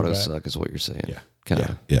massive auto Right. suck is what you're saying. Yeah. Kind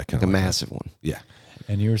of. Yeah, Like kinda a like that. massive one. Yeah.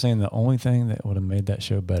 And you were saying the only thing that would have made that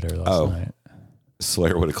show better last night.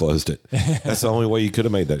 Slayer would have closed it. That's the only way you could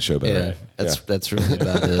have made that show better. Yeah. That's really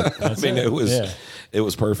about it. I mean, it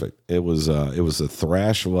was perfect. It was a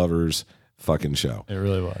thrash lovers fucking show. It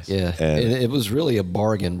really was. Yeah. And- And it was really a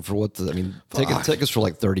bargain for tickets for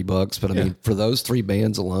like $30, but I mean, for those three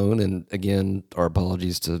bands alone, and again, our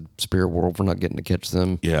apologies to SpiritWorld for not getting to catch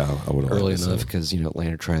them Yeah, I would have early enough because,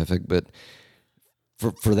 Atlanta traffic, but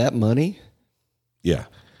for that money, Yeah.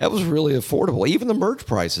 that was really affordable. Even the merch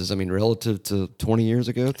prices, I mean, relative to 20 years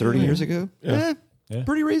ago, 30 years ago,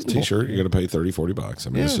 pretty reasonable. T-shirt, you're going to pay $30-$40. I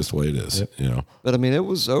mean, it's just the way it is. But I mean, it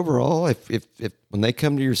was overall, if when they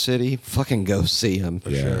come to your city, fucking go see them.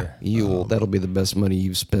 Yeah. You will, that'll be the best money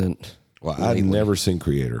you've spent. Well, I'd never seen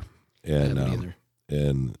Kreator, and haven't either.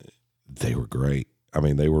 and they were great. I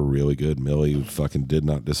mean, they were really good. Millie fucking did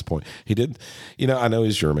not disappoint. He did, I know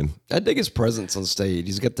he's German. I dig his presence on stage.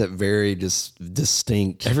 He's got that very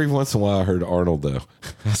distinct. Every once in a while, I heard Arnold though.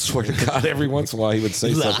 I swear to God, every once in a while he would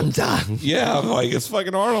say something. Yeah, I'm like, it's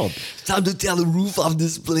fucking Arnold. Time to tell the roof of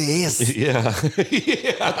this place. Yeah,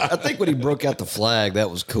 I think when he broke out the flag, that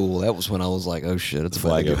was cool. That was when I was like, oh shit, it's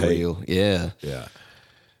Flag about of to get hate. real. Yeah. yeah.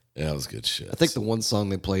 That was good shit. I think the one song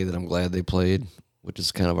they played that I'm glad they played, which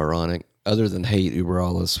is kind of ironic, other than Hate Uber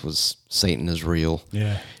Alles, was Satan is Real.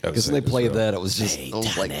 Yeah. Because when they played that, it was just, I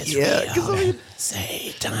was like, yeah. Because I mean,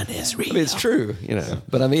 Satan is real. I mean, it's true,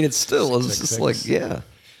 But I mean, it's still, it's just like, yeah.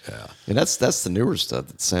 And that's the newer stuff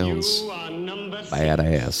that sounds. You are number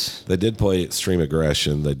badass. They did play Extreme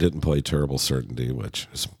Aggression. They didn't play Terrible Certainty, which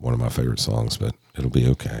is one of my favorite songs, but it'll be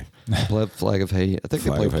okay. Flag of Hate. I think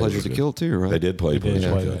Flag they of played Hate Pleasure was to good. Kill too, right? They did play They did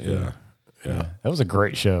Pleasure to play Kill. that, Yeah. That was a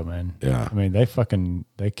great show, man. Yeah. I mean,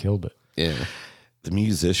 they killed it. Yeah. The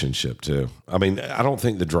musicianship too. I mean, I don't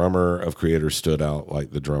think the drummer of Kreator stood out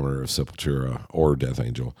like the drummer of Sepultura or Death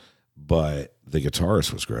Angel, but the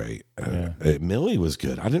guitarist was great. Millie was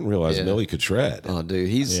good. I didn't realize Millie could shred. Oh, dude,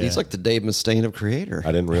 he's like the Dave Mustaine of Kreator.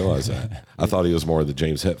 I didn't realize that. I thought he was more the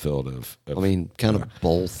James Hetfield of I mean, kind of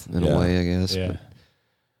both in a way, I guess. Yeah.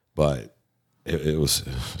 But it was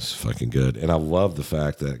fucking good. And I love the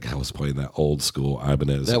fact that guy was playing that old school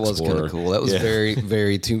Ibanez That was Explorer. kind of cool. That was very,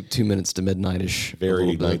 very 2 minutes to midnight-ish. Very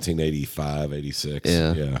 1985, 86.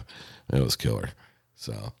 Yeah. It was killer.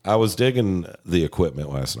 So I was digging the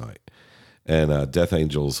equipment last night. And Death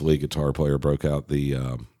Angel's lead guitar player broke out the,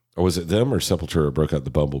 or was it them or Sepultura broke out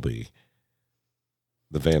the Bumblebee?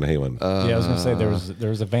 The Van Halen. I was gonna say there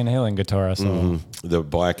was a Van Halen guitar I saw. The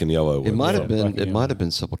black and yellow one. It might have been. Black It and might have been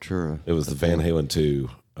Sepultura. It was the Van Halen 2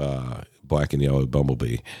 black and yellow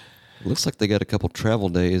Bumblebee. Looks like they got a couple travel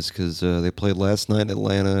days because they played last night in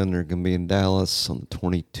Atlanta and they're going to be in Dallas on the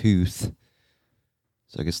 22th.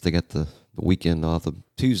 So I guess they got the weekend off. The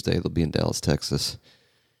Tuesday they'll be in Dallas, Texas.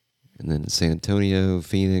 And then San Antonio,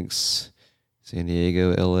 Phoenix, San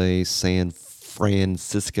Diego, LA, San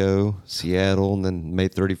Francisco, Seattle, and then May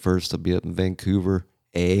 31st they'll be up in Vancouver.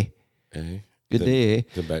 Good day.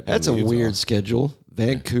 Then back down That's to a Utah. weird schedule.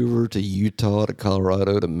 Vancouver to Utah to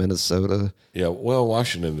Colorado to Minnesota. Yeah, well,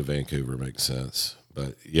 Washington to Vancouver makes sense.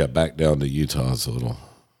 But yeah, back down to Utah is a little.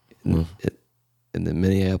 And then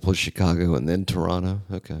Minneapolis, Chicago, and then Toronto.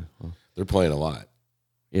 Okay. Well, They're playing a lot.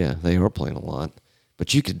 yeah, they are playing a lot.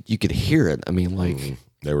 But you could hear it. I mean, like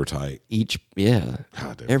They were tight.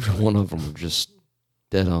 God, they were every one of them were just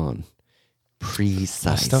dead on. Precise.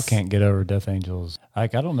 I still can't get over Death Angels.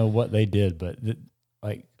 Like I don't know what they did, but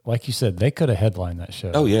like you said, they could have headlined that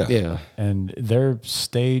show. Oh yeah, Yeah. And their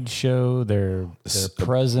stage show, their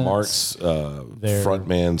presence, Mark's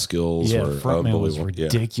frontman skills were frontman was unbelievable. Yeah.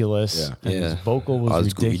 ridiculous. Yeah. And his vocal was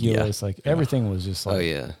ridiculous. Like everything was just like,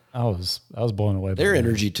 I was blown away. Their by that.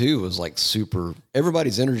 energy too was like super.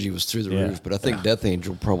 Everybody's energy was through the roof, but I think Death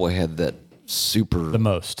Angel probably had that super, the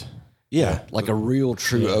most. Yeah, like a real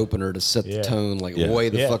true opener to set the tone, like way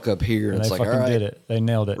the fuck up here. And it's they like, all fucking right, did it. They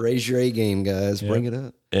nailed it. raise your A game, guys. Bring it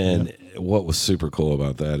up. And what was super cool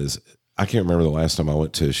about that is I can't remember the last time I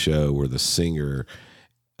went to a show where the singer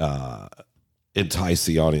enticed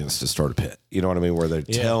the audience to start a pit. You know what I mean? Where they're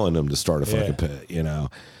telling them to start a fucking pit. You know,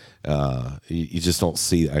 you just don't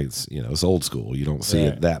see. It's old school. You don't see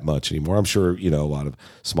it that much anymore. I'm sure a lot of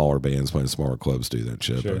smaller bands playing smaller clubs do that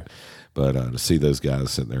shit. Sure. But to see those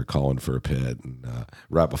guys sitting there calling for a pit and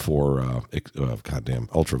right before goddamn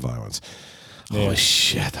Ultraviolence. Holy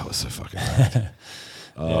shit, that was so fucking bad.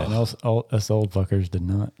 And us old fuckers did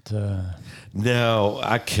not. No,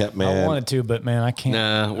 I kept, man. I wanted to, but man, I can't.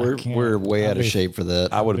 Nah, can't. we're way out of shape for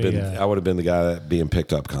that. I would have been the guy that being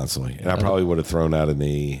picked up constantly, and I probably would have thrown out a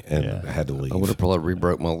knee and had to leave. I would have probably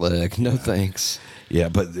re-broke my leg. No thanks. Yeah,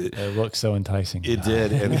 but It looked so enticing. it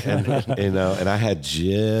did, and I had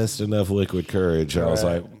just enough liquid courage. I was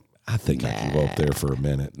like, I think I can go up there for a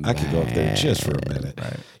minute. I could go up there just for a minute.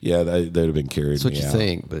 Right. Yeah, they'd have been carrying That's what me you out.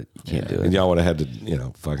 think, but you can't do it. And y'all would have had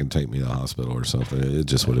to, fucking take me to the hospital or something. It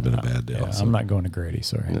just would have been a bad deal. Yeah, I'm not going to Grady.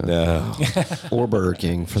 Sorry. No, Or Burger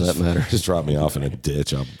King, for that matter. just drop me off in a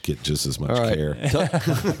ditch. I'll get just as much All right. care.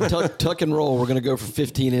 Tuck and roll. We're going to go for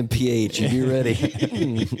 15 mph. And you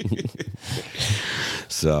ready?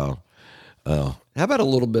 So, How about a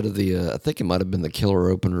little bit of the, I think it might have been the killer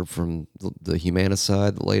opener from the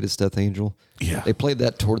Humanicide, the latest Death Angel. Yeah. They played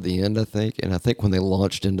that toward the end, I think. And I think when they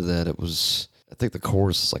launched into that, it was, I think the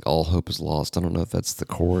chorus is like, all hope is lost. I don't know if that's the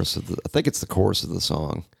chorus I think it's the chorus of the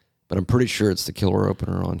song, but I'm pretty sure it's the killer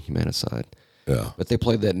opener on Humanicide. yeah. But they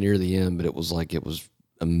played that near the end, but it was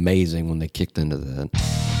amazing when they kicked into that.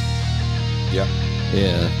 Yeah.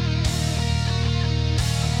 Yeah.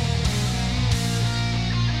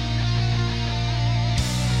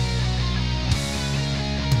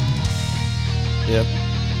 Yep.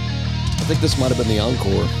 I think this might have been the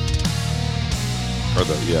encore. Or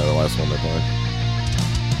the last one they played.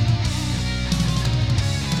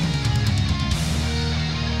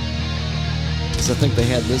 Because I think they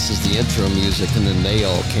had this as the intro music, and then they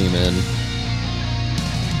all came in.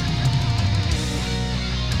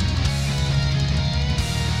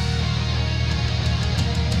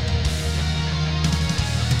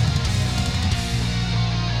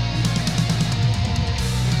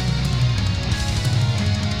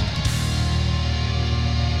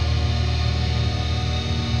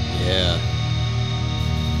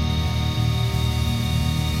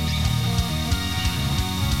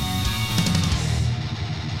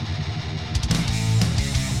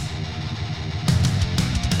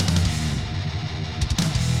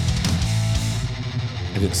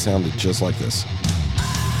 lyrics sounded just like this.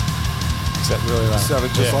 Except really loud.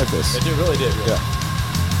 Sounded just like this. It really did. Yeah.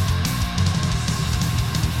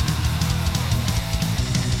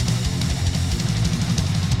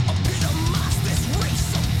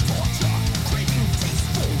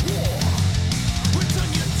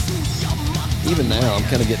 Even now, I'm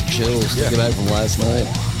kind of getting chills thinking back from last night.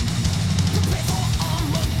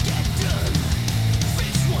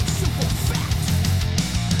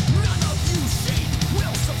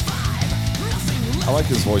 I like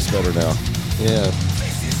his voice better now. Yeah.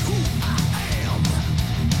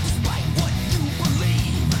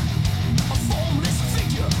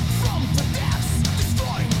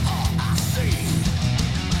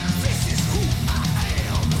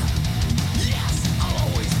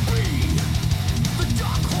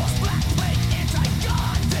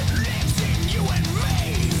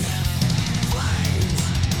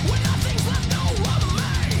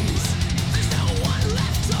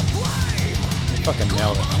 Fucking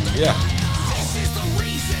nailed it. Man. Yeah.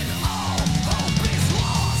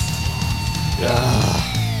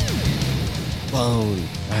 Bone.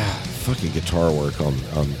 Fucking guitar work on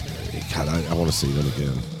God, I want to see them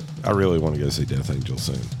again. I really want to go see Death Angel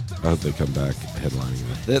soon. I hope they come back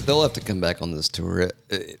headlining it. They'll have to come back on this tour.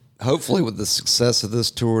 Hopefully, with the success of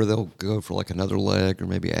this tour, they'll go for like another leg or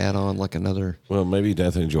maybe add on like another. Well, maybe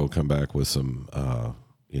Death Angel will come back with some, Or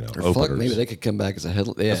openers. fuck, maybe they could come back as a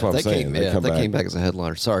headliner. Yeah, That's what I'm saying. They come they back. came back as a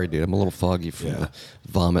headliner. Sorry, dude, I'm a little foggy from the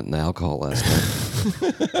vomit and the alcohol last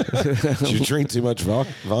night. Did you drink too much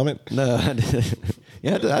vomit? No, I didn't.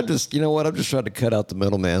 Yeah, I just, you know what? I'm just trying to cut out the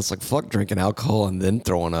middleman. It's like fuck drinking alcohol and then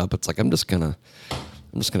throwing up. It's like I'm just gonna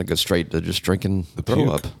go straight to just drinking the throw Puke.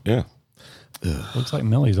 up. Yeah. Looks like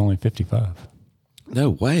Millie's only 55. No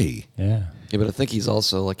way. Yeah. Yeah, but I think he's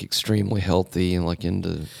also like extremely healthy and like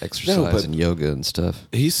into exercise but- and yoga and stuff.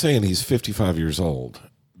 He's saying he's 55 years old.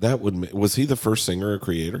 Was he the first singer or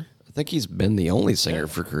creator? I think he's been the only singer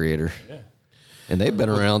for Kreator. Yeah. And they've been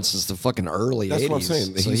around since the fucking early 80s. That's what I'm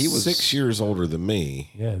saying. So He's he was 6 years older than me.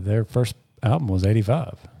 Yeah, their first album was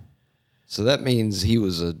 85. So that means he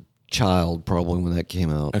was a child probably when that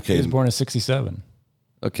came out. Okay. He was born in 67.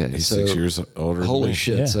 Okay, He's so 6 years older holy than me.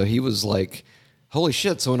 shit. Yeah. So he was like, holy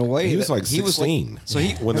shit. So in a way, He was like 16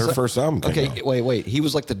 when their first album came out. Wait. He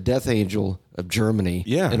was like the Death Angel of Germany.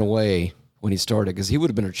 Yeah. In a way when he started, because he would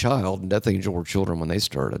have been a child, and Death Angel were children when they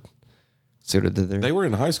started. See what I did there? They were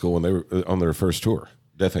in high school when they were on their first tour.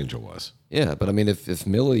 Death Angel was. Yeah, but I mean, if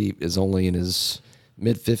Millie is only in his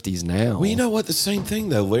mid-50s now. Well, you know what? The same thing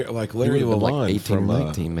though. Like Larry He would've been like Lalonde 18 from or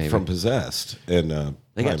 19 maybe. from Possessed, and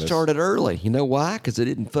They got started early. You know why? Because they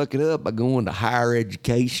didn't fuck it up by going to higher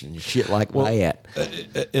education and shit like that.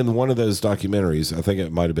 in one of those documentaries. I think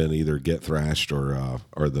it might have been either Get Thrashed or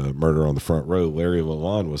the Murder on the Front Row. Larry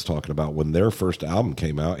Lalonde was talking about when their first album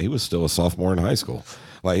came out. He was still a sophomore in high school.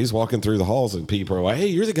 Like he's walking through the halls and people are like, "Hey,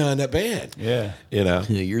 you're the guy in that band." Yeah. You know.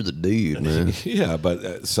 Yeah, you're the dude, man. Yeah,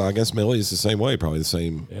 but so I guess Millie's the same way, probably the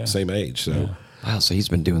same age. So Wow, so he's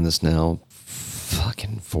been doing this now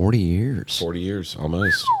fucking 40 years. 40 years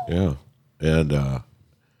almost. Yeah, and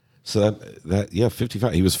so that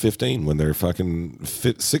 55. He was 15 when they're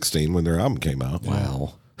 16 when their album came out.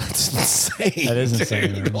 Wow. That's insane. That is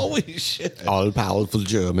insane, dude. man. Holy shit. All powerful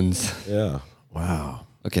Germans. Yeah. Wow.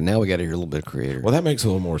 Okay, now we got to hear a little bit of Kreator. Well, that makes a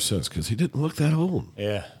little more sense because he didn't look that old.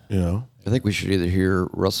 Yeah. You know. I think we should either hear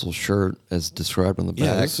Russell's shirt as described on the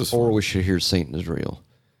Yeah, back, this is or fun. we should hear Saint Israel,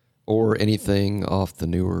 or anything off the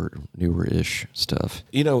newer-ish stuff.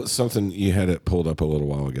 You know something you had it pulled up a little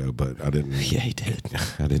while ago, but I didn't. Yeah, he did.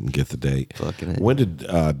 I didn't get the date. Fucking it. When did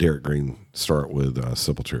Derek Green start with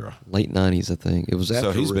Sepultura? Late 90s, I think. It was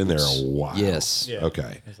after So he's been there Roots. a while. Yes. Yeah.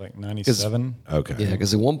 Okay. It was like 97. Okay. Yeah,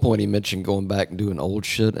 because at one point he mentioned going back and doing old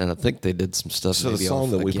shit, and I think they did some stuff. So the maybe song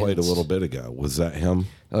off that we played a Against. little bit ago, was that him?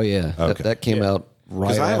 Oh yeah, Okay. that came out right.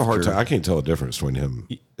 Because I have a hard after- time. I can't tell the difference between him.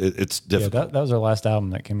 It's Yeah, difficult. that was our last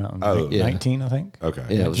album that came out in yeah. 19, I think. Okay.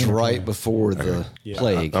 Yeah, it was 19 or right 20. before the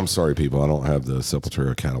plague. I'm sorry, people. I don't have the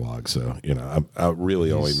Sepultura catalog, so I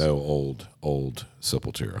really only know old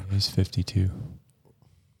Sepultura. He's 52.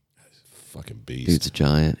 Fucking beast. Dude's a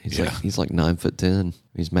giant. He's Yeah. like 9'10".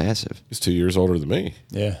 He's massive. He's 2 years older than me.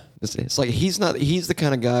 Yeah. It's like he's the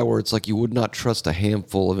kind of guy where it's like you would not trust a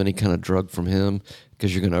handful of any kind of drug from him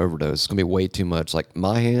because you're going to overdose. It's going to be way too much. Like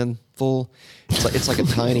my handful, it's like a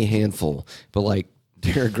tiny handful, but like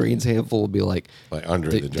Derek Green's handful would be like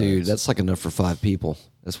Andre the dude, Giants. that's like enough for 5 people.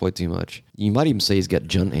 That's way too much. You might even say he's got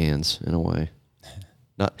giant hands in a way.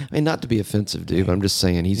 Not to be offensive, dude, but I'm just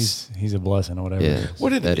saying he's He's a blessing or whatever. yeah.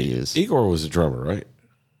 What did that he is? Igor was a drummer, right?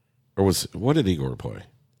 Or what did Igor play?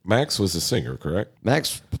 Max was a singer, correct?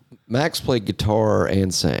 Max played guitar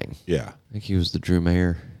and sang. Yeah. I think he was the Drew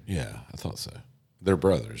Mayer. Yeah, I thought so. They're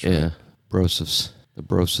brothers, right? Yeah. Brosifs. The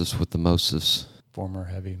Brosifs with the Mosifs. Former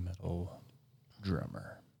heavy metal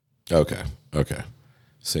drummer. Okay.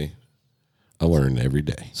 See, I learn every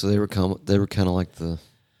day. So they were kind of like the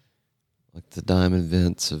Diamond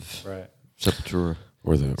Vents of Sepultura.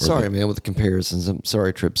 Sorry, man, with the comparisons. I'm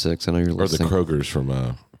sorry, Trip 6. I know you're listening. Or the Krogers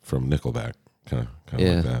from Nickelback, kind of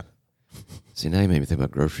like that. See, now you made me think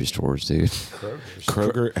about grocery stores, dude.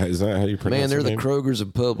 Kroger, is that how you pronounce it? Man, they're the Krogers of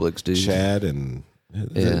Publix, dude. Chad and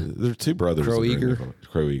they're two brothers.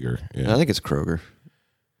 Kroeger. Yeah. I think it's Kroger.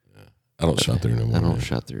 I don't shop there no more. I don't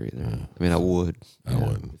shop there either. I mean, I would. I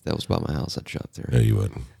wouldn't. If that was by my house, I'd shop there. No, you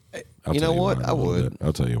wouldn't. You know what? I would.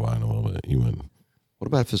 I'll tell you why in a little bit. You wouldn't. What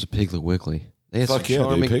about if it was a Piggly Wiggly? They have Fuck some yeah,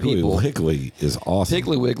 charming dude. Piggly people. Wiggly is awesome.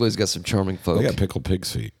 Piggly Wiggly's got some charming folk. They got pickled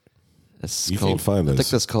pig's feet. That's You called, can't find I think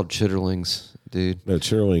those. that's called chitterlings, dude. No,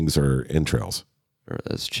 chitterlings are entrails. Or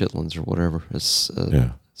it's chitlins or whatever. It's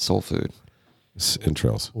soul food. It's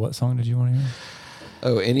entrails. What song did you want to hear?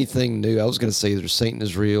 Oh, anything new. I was going to say either Satan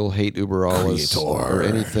is Real, Hate Uber Alles, Kreator. or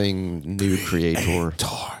anything new Kreator.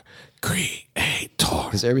 Kreator.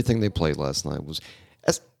 Because everything they played last night was...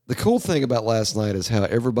 The cool thing about last night is how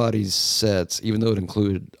everybody's sets, even though it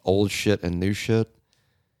included old shit and new shit,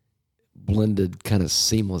 blended kind of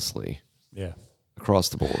seamlessly across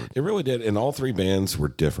the board. It really did. And all three bands were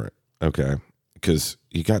different, okay? Because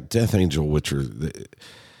you got Death Angel, which are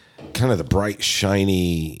kind of the bright,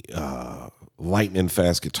 shiny, lightning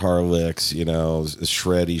fast guitar licks,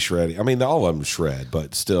 shreddy. I mean, all of them shred,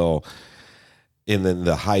 but still... And then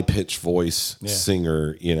the high-pitched voice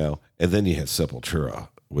singer, and then you have Sepultura,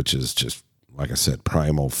 which is just, like I said,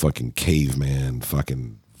 primal fucking caveman,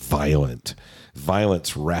 fucking violence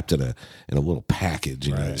wrapped in a little package,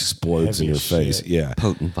 it explodes Heavy in your face. shit. Yeah.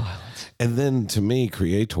 Potent violence. And then to me,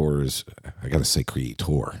 Kreator is, I got to say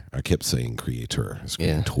Kreator. I kept saying Kreator. It's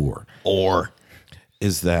Kreator. Or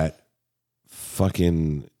is that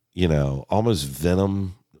fucking, almost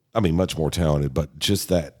Venom. I mean, much more talented, but just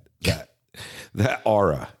that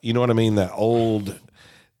aura, you know what I mean? That old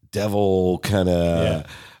devil kind of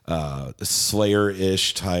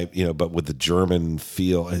Slayer-ish type, but with the German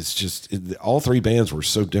feel. It's just all three bands were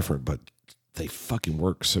so different, but they fucking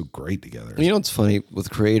work so great together. You know what's funny with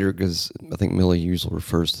Kreator, because I think Millie usually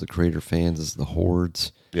refers to the Kreator fans as the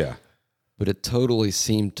hordes. Yeah. But it totally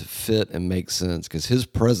seemed to fit and make sense because his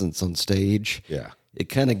presence on stage, it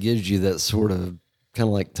kind of gives you that sort of, kind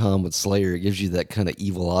of like Tom with Slayer, it gives you that kind of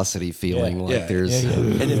evilosity feeling, there's,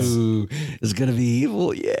 and it's going to be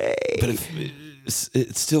evil, yay! But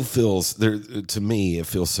it still feels there to me. It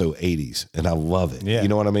feels so 80s, and I love it. Yeah. You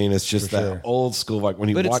know what I mean? It's just that old school, like when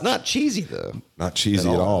you. But watch, it's not cheesy though. Not cheesy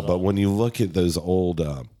at all. But when you look at those old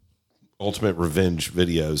Ultimate Revenge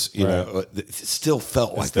videos, it still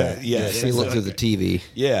felt like that. Yeah, So you look through the TV.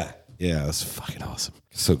 yeah, it's fucking awesome.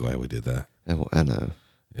 So glad we did that. I know.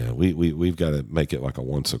 Yeah, we've got to make it like a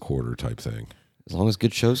once a quarter type thing. As long as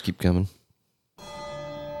good shows keep coming.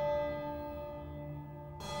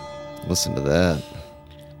 Listen to that.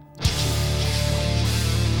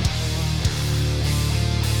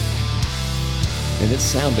 And it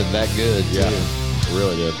sounded that good, too. It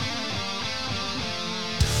really did.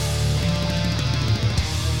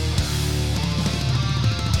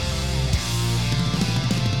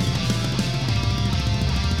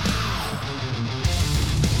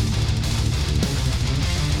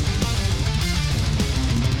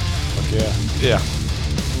 Yeah.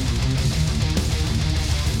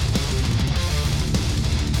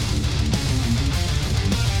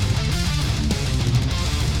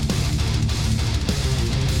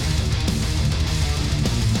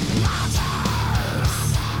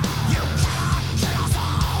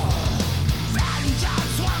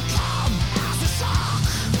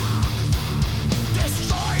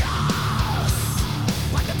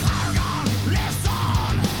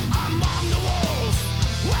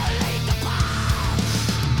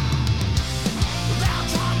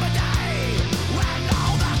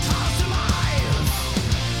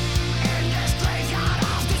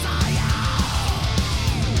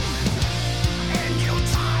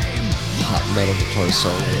 Metal guitar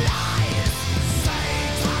solo.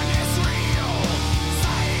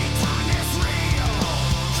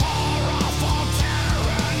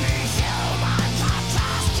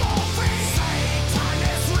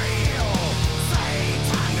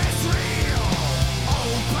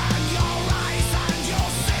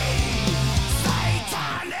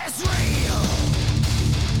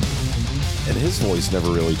 And his voice voice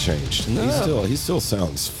never really changed. No. He still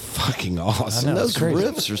sounds fucking awesome. And those it's crazy.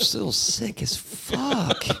 riffs are still sick as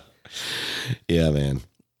fuck. Yeah, man.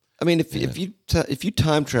 I mean, if you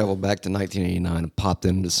time travel back to 1989 and popped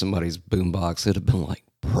into somebody's boombox, it'd have been like,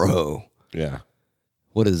 bro, Yeah.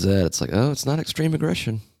 what is that? It's like, oh, it's not extreme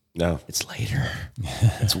aggression. No, It's later.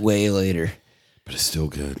 It's way later. but it's still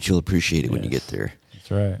good. But you'll appreciate it when you get there.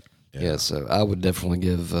 That's right. Yeah, so I would definitely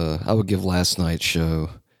give last night's show.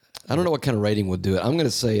 I don't know what kind of rating would do it. I'm going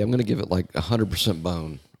to give it like 100%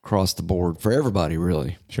 bone across the board for everybody,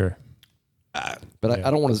 really. Sure. But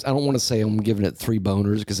I don't want to say I'm giving it 3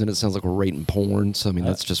 boners because then it sounds like we're rating porn. So I mean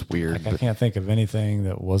that's just weird. I can't think of anything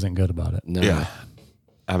that wasn't good about it. No. Yeah.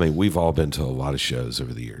 I mean, we've all been to a lot of shows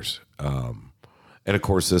over the years. And of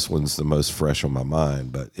course, this one's the most fresh on my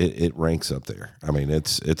mind, but it ranks up there. I mean,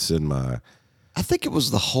 it's in my... I think it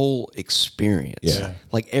was the whole experience. Yeah.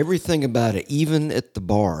 Like everything about it, even at the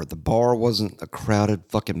bar. The bar wasn't a crowded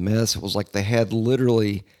fucking mess. It was like they had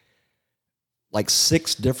literally like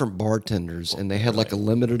 6 different bartenders and they had like a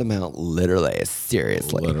limited amount, literally,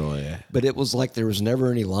 seriously. Literally. But it was like there was never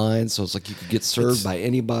any lines, so it's like you could get served by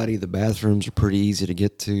anybody. The bathrooms are pretty easy to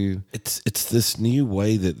get to. It's this new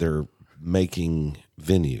way that they're making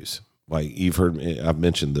venues. Like you've heard me, I've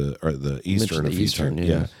mentioned the Eastern. The Eastern,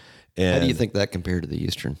 yeah. And How do you think that compared to the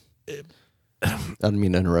Eastern? I didn't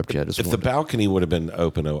mean to interrupt you. I just if the wanted balcony would have been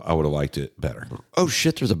open, I would have liked it better. Oh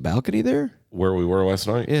shit! There's a balcony there. Where we were last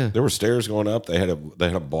night, Yeah. there were stairs going up. They had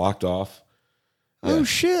a blocked off. Oh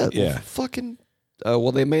shit! Yeah. Fucking.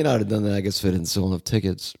 Well, they may not have done that. I guess if they didn't sell enough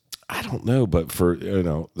tickets. I don't know, but for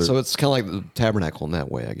So it's kind of like the Tabernacle in that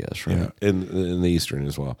way, I guess, right? yeah, in the Eastern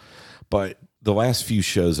as well. But the last few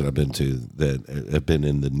shows that I've been to that have been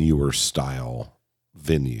in the newer style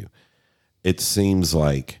venue, it seems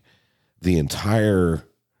like the entire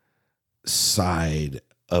side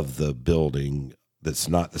of the building that's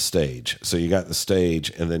not the stage. So you got the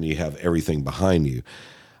stage and then you have everything behind you.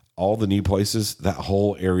 All the new places, that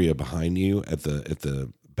whole area behind you at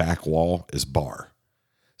the back wall is bar.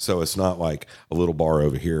 So it's not like a little bar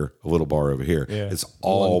over here, a little bar over here. Yeah. It's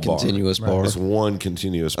all One continuous bar. It's one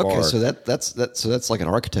continuous bar. Okay, so that's like an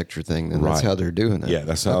architecture thing, then that's Right. how they're doing it. Yeah,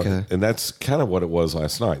 that's how, Okay. and that's kind of what it was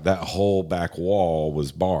last night. That whole back wall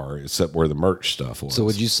was bar, except where the merch stuff was. So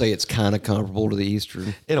would you say it's kind of comparable to the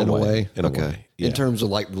Eastern In a way. In a okay. way, yeah. In terms of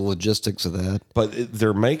like the logistics of that. But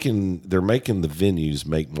they're making the venues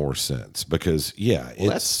make more sense because it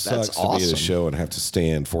that's sucks to be at awesome. a show and have to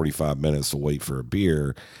stand 45 minutes to wait for a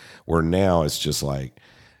beer. Where now it's just like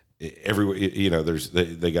there's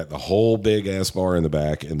they got the whole big ass bar in the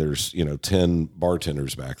back and there's 10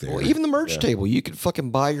 bartenders back there. Well, even the merch table, you could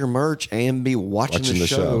fucking buy your merch and be watching the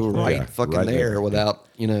show right Yeah, fucking right there there. without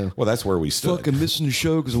Well, that's where we stood. fucking missing the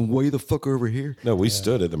show because I'm way the fuck over here. No, we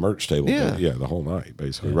stood at the merch table. Yeah. The whole night,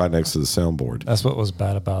 basically, right next to the soundboard. That's what was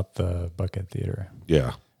bad about the Bucket Theater.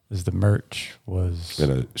 Yeah, Is the merch was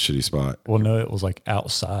in a shitty spot. well, no, it was like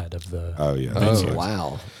outside of the. Oh yeah, Oh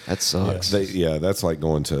wow, that sucks. that's like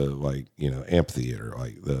going to like amphitheater,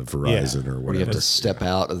 like the Verizon or Where you have whatever. to step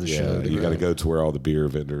out of the show. Yeah, to you go. got to go to where all the beer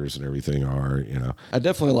vendors and everything are. I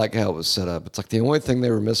definitely like how it was set up. It's like the only thing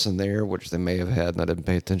they were missing there, which they may have had, and I didn't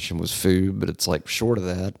pay attention, was food. But it's like short of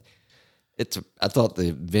that, I thought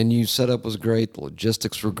the venue setup was great. The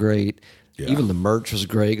logistics were great. Yeah. Even the merch was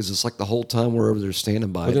great because it's like the whole time we're over there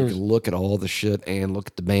standing by, you can look at all the shit and look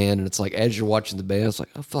at the band, and it's like as you're watching the band, it's like,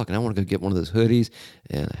 oh fuck, and I want to go get one of those hoodies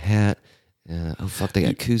and a hat. Oh fuck, they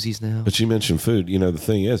got koozies now. But you mentioned food. The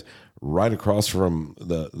thing is, right across from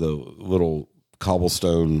the little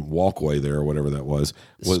cobblestone walkway there, or whatever that was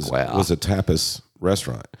a tapas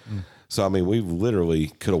restaurant. So I mean, we literally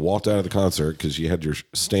could have walked out of the concert because you had your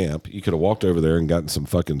stamp. You could have walked over there and gotten some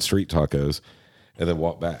fucking street tacos, and then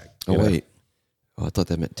walked back. Oh wait, I thought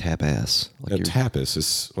that meant tap ass. Like Tapas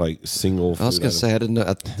is like single. I was food gonna say I didn't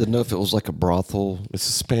know if it was like a brothel. It's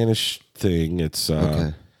a Spanish thing. It's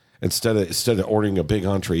Okay. instead of ordering a big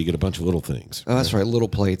entree, you get a bunch of little things. Oh, that's right. Little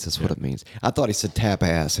plates. That's what it means. I thought he said tap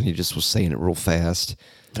ass, and he just was saying it real fast.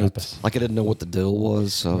 Like I didn't know what the deal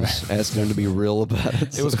was, so I was asking him to be real about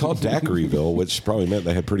it. It was called Daiquiriville, which probably meant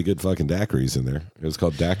they had pretty good fucking daiquiris in there. It was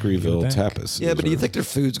called Daiquiriville Tapas. Yeah, but do you think their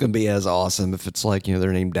food's going to be as awesome if it's like,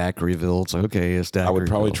 they're named Daiquiriville? It's like, okay, it's Daiquiriville. I would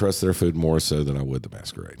probably trust their food more so than I would the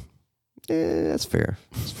Masquerade. Yeah, that's fair.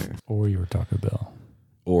 That's fair. Or your Taco Bell.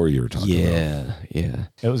 Or you were talking about. Yeah.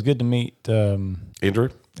 It was good to meet Andrew?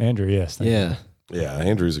 Andrew. Yes. Thank you. Yeah. Yeah,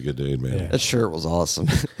 Andrew's a good dude, man. Yeah. That shirt was awesome.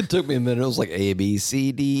 It took me a minute. It was like A, B,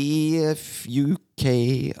 C, D, E, F, U,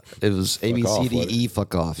 K. It was A, B, C, D, E,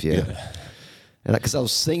 fuck off. Yeah. And because I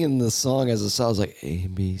was singing the song as a song, I was like A,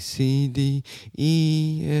 B, C, D,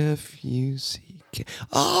 E, F, U, C,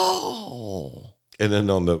 Oh. And then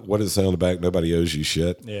on the, what does it say on the back? Nobody owes you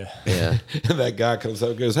shit. Yeah. Yeah. And that guy comes up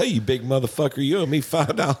and goes, hey, you big motherfucker, you owe me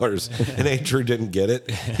 $5. And Andrew didn't get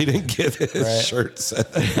it. He didn't get it. His shirt said.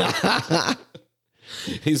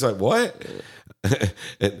 He's like, what?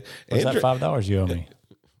 And What's Andrew, that $5 you owe me?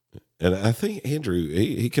 and I think Andrew,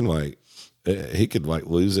 he can like, he could like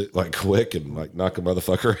lose it like quick and like knock a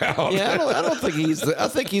motherfucker out. Yeah, I don't think I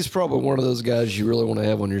think he's probably one of those guys you really want to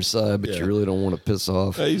have on your side, but you really don't want to piss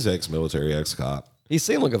off. He's ex-military, ex-cop. He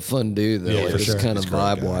seemed like a fun dude, though. Yeah, for just sure. kind of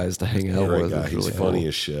vibe-wise to hang out Great with. guy. It He's was funny really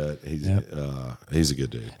as shit. He's a good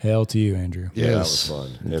dude. Hell to you, Andrew. Yeah, Yes. that was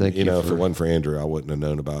fun. And And, thank you you know, if for- it wasn't for Andrew, I wouldn't have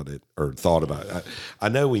known about it or thought about it. I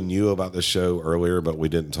know we knew about the show earlier, but we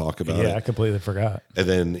didn't talk about Yeah, I it. completely forgot. And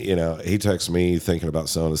then, you know, he texted me thinking about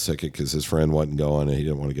selling his ticket because his friend wasn't going and he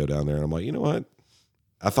didn't want to go down there. And I'm like, you know what?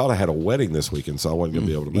 I thought I had a wedding this weekend, so I wasn't going to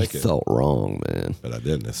be able to You make it. thought wrong, man. But I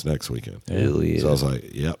didn't. It's next weekend. Hell yeah. So I was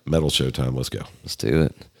like, yep, metal show time. Let's go. Let's do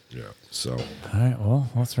it. Yeah. So All right,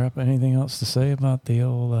 well, let's wrap. Anything else to say about the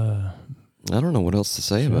old... I don't know what else to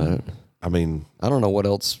say about it. I mean, I don't know what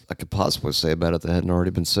else I could possibly say about it that hadn't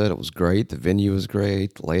already been said. It was great. The venue was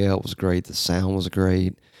great. The layout was great. The sound was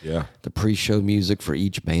great. yeah. The pre-show music for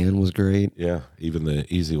each band was great. Yeah. Even the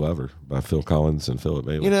Easy Lover by Phil Collins and Philip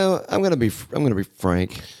Bailey. You know, I'm gonna be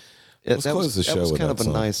frank. Let's close the show That was with kind that of a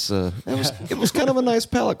song. nice. It was kind of a nice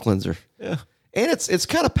palate cleanser. Yeah. And it's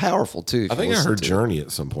kind of powerful too. I think I heard Journey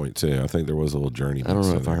at some point too. I think there was a little Journey. I don't mix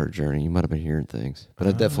know in if I there. heard Journey. You might have been hearing things, but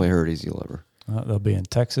I definitely heard Easy Lover. they'll be in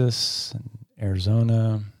Texas, and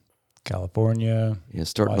Arizona, California. Yeah,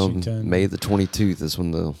 starting Washington. on May the 22th is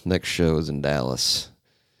when the next show is in Dallas.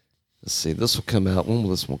 Let's see. This will come out. When will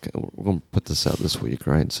this one? We're going to put this out this week,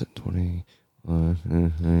 right? It's at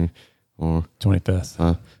 25th.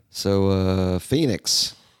 So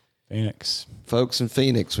Phoenix. Phoenix. Folks in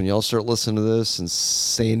Phoenix, when y'all start listening to this in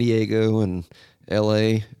San Diego and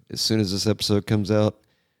LA, as soon as this episode comes out,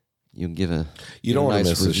 you can give a You don't a wanna nice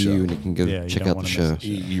miss the review show. and you can go Yeah, you check don't out the wanna show. miss the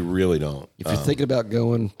You really don't. If you're thinking about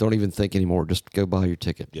going, don't even think anymore. Just go buy your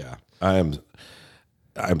ticket. Yeah, I'm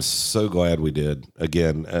so glad we did.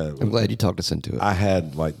 Again, I'm glad you talked us into it. I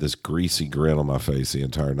had like this greasy grin on my face the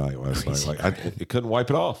entire night last night. Like I couldn't wipe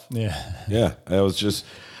it off. Yeah. Yeah, I was just.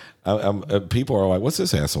 People are like, "What's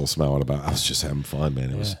this asshole smiling about?" I was just having fun,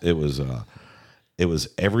 man. It was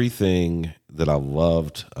everything that I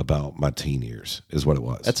loved about my teen years. Is what it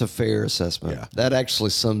was. That's a fair assessment. Yeah. That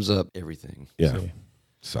actually sums up everything. yeah.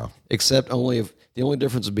 So Except the only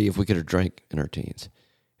difference would be if we could have drank in our teens.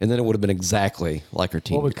 And then it would have been exactly like our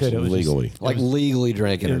teens. Well, we could. It was legally, Just, Like legally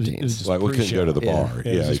drank in it our was, it was teens. just like we couldn't go to the pre-show. bar.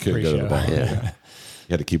 Yeah, it was Yeah, you just couldn't go to the bar. pre-show. Yeah. You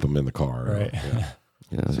had to keep them in the car. Right. Yeah.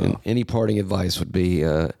 You know, and any parting advice would be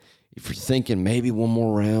if you're thinking maybe one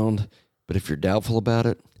more round, but if you're doubtful about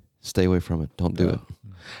it, stay away from it. Don't do it.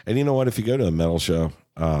 And you know what? If you go to a metal show,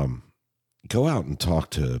 go out and talk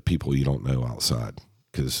to people you don't know outside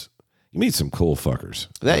because you meet some cool fuckers.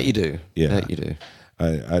 That you do. Yeah. That you do.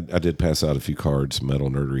 I did pass out a few cards, metal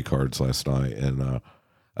nerdery cards last night, and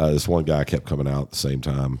this one guy kept coming out at the same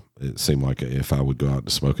time. It seemed like if I would go out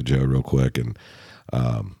to smoke a Joe real quick, and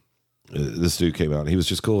this dude came out and he was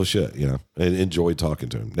just cool as shit, you know. And enjoyed talking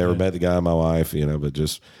to him. Never met the guy in my life, you know, but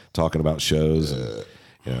just talking about shows. And,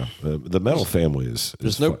 you know, the metal family is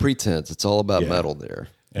There's no fun. pretense. It's all about metal there.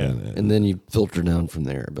 And then you filter down from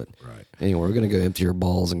there. But anyway, we're going to go empty your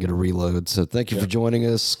balls and get a reload. So thank you for joining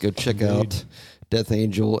us. Go check out Death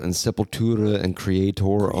Angel and Sepultura and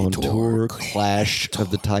Kreator on tour. Clash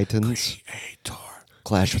of the Titans.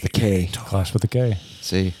 Clash with a K. Clash with a K.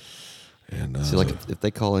 See? And See, like if they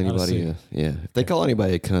call anybody, if they call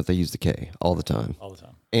anybody a cunt, they use the K all the time. All the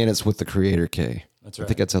time. And it's with the Creator K. That's I right.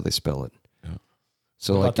 think that's how they spell it.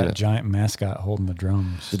 So What like, about that giant mascot holding the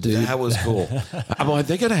drums? the dude, that was cool. I'm like,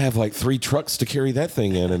 they got to have like 3 trucks to carry that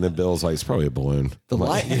thing in, and then Bill's like, it's probably a balloon. the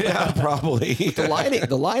light, Yeah, probably.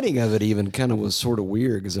 the lighting of it even kind of was sort of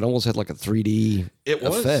weird because it almost had like a 3D It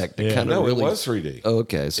was. effect. It Yeah. kind of No, really, it was 3D. Oh,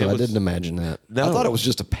 okay, so It I was- didn't imagine that. No. I thought it was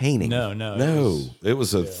just a painting. No. No, it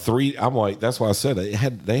was a 3. I'm like, that's why I said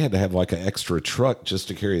it. They had to have like an extra truck just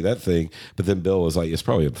to carry that thing. But then Bill was like, it's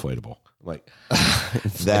probably inflatable. I'm like,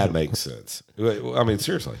 that makes sense. I mean,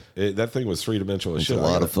 seriously, that thing was 3-dimensional. It's a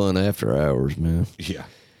lot of fun after hours, man. Yeah.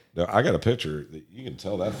 No, I got a picture that you can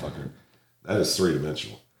tell that fucker. That is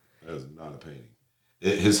 3-dimensional. That is not a painting.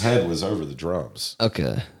 His head was over the drums.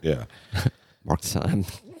 Okay, Yeah. mark the time.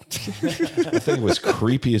 That thing was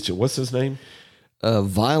creepy as shit. What's his name?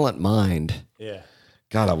 Violent Mind. Yeah.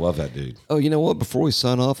 God, I love that dude. Oh, you know what? Before we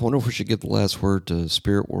sign off, I wonder if we should give the last word to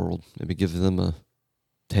SpiritWorld. Maybe give them a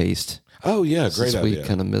taste. Oh, yeah. Great Since idea. we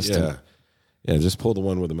kind of missed him. Yeah, just pull the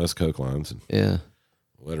one with the most coke lines and Yeah.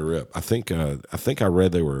 let her rip. I think I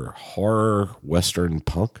read they were horror western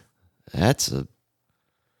punk. That's a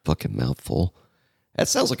fucking mouthful. That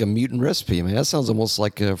sounds like a mutant recipe, man. That sounds almost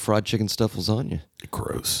like a fried chicken stuffed lasagna.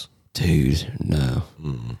 Gross. Dude, no.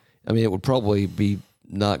 Mm. I mean, it would probably be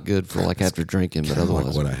not good for like after drinking, but otherwise.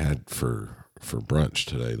 Like what I had for brunch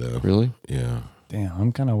today, though. Really? Yeah. Damn,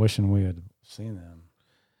 I'm kind of wishing we had seen them.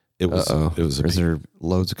 It was. It was. Is there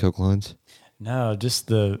loads of Coke lines? No, just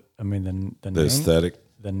the aesthetic.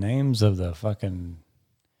 The names of the fucking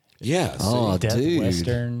Yeah. Oh, Death dude.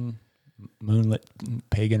 Western, Moonlit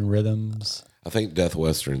Pagan Rhythms. I think Death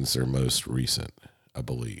Western's their most recent, I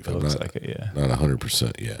believe. It looks like it, yeah. Not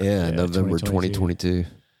 100% yet. Yeah, Yeah, November 2022. 2022.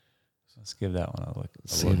 Let's give that one a look.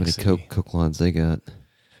 See how many Coke lines they got.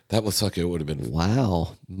 That looks like it would have been.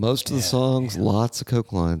 Wow. Most of the songs, lots of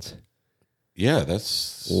Coke lines. Yeah,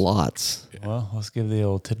 that's. Lots. Well, let's give the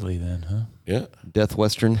old tiddly then, huh? Yeah. Death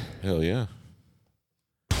Western. Hell yeah.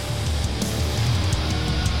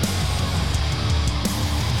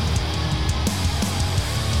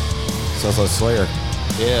 Sounds like Slayer.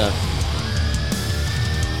 Yeah.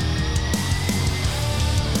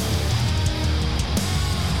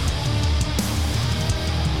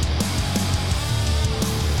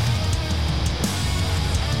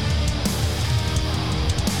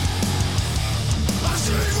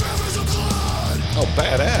 Oh,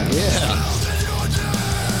 badass.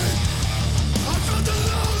 Yeah.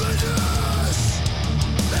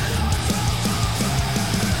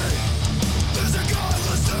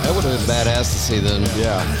 That would have been badass to see then.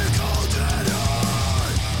 Yeah.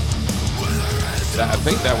 I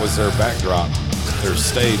think that was their backdrop, their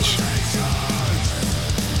stage.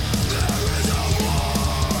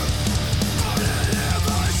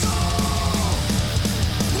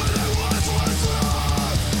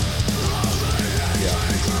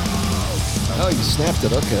 Oh, you snapped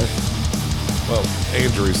it. Okay. Well,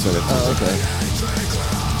 Andrew said it. Oh, okay.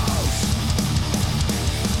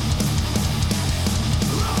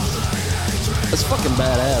 That's fucking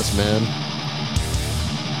badass, man.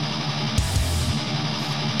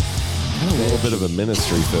 Kind of a little bit of a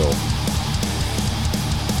ministry feel.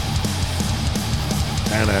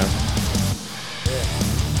 I know.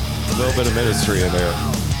 A little bit of ministry in there.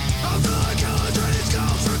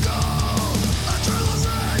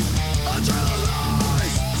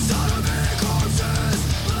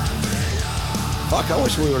 Fuck, I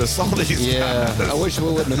wish we would have saw these. Yeah, I wish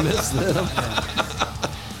we wouldn't have missed them.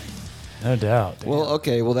 No doubt. Well,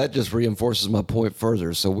 okay. Well, that just reinforces my point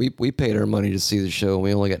further. So we paid our money to see the show, and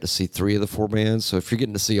we only got to see 3 of the 4 bands. So if you're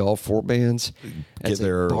getting to see all 4 bands, that's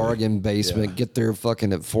there a early. bargain basement. Yeah. Get there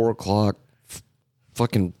fucking at 4 o'clock.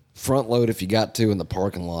 Fucking front load if you got to in the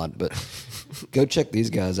parking lot. But go check these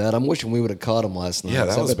guys out. I'm wishing we would have caught them last night. Yeah,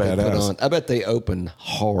 that was badass. I bet they opened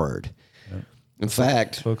hard. In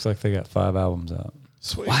fact, Looks like they got 5 albums out.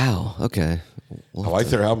 Sweet. wow. Okay. I like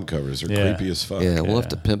their album covers. They're Yeah. creepy as fuck. Yeah, we'll have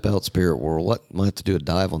to pimp out SpiritWorld. Might have to do a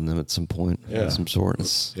dive on them at some point of some sort.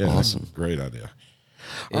 It's Yeah, awesome. Great idea.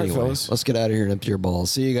 All right, Anyways, fellas. let's get out of here and empty your balls.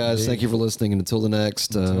 See you guys. Thank you for listening. And until the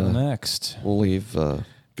next, Until next. we'll leave.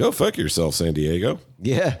 Go fuck yourself, San Diego.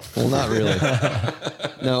 Yeah. Well, not really.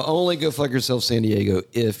 No, only go fuck yourself, San Diego,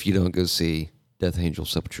 if you don't go see Death Angel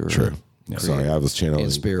Sepultura. True. Sorry, I was And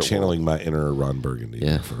SpiritWorld. channeling my inner Ron Burgundy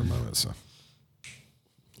Yeah. for a moment. So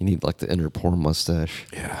You need like the inner porn mustache.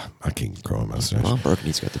 yeah, I can grow a mustache. Ron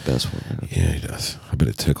Burgundy's got the best one. Man. Yeah, he does. I bet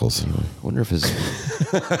it tickles. I wonder if his. You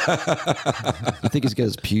think he's got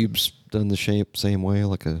his pubes done the same way,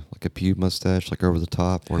 like a pube mustache, like over the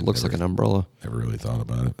top, where it looks like an umbrella. Never really thought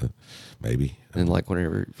about it, but maybe. And like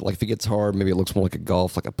whenever, like if he gets hard, maybe it looks more like a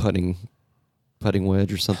golf, like a putting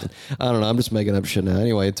wedge or something. I don't know. I'm just making up shit now.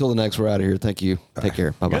 Anyway, until the next, we're out of here. Thank you. Take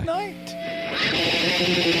care. Bye bye. Good night.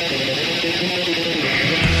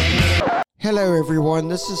 Hello, everyone.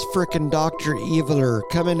 This is frickin' Dr. Eviler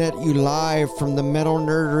coming at you live from the Metal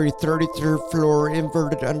Nerdery 33rd floor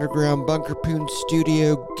Inverted Underground Bunker Poon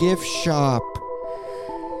Studio gift shop.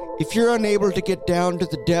 If you're unable to get down to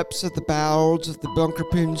the depths of the bowels of the Bunker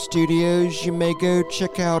Poon Studios, you may go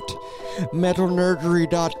check out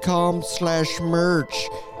metalnerdery.com/merch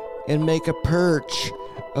and make a perch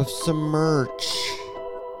of some merch.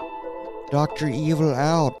 Dr. Evil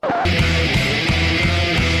out.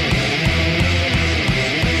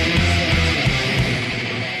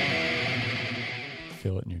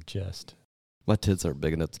 Feel it in your chest. My tits aren't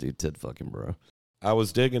big enough to do tit fucking, bro. I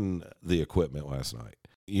was digging the equipment last night.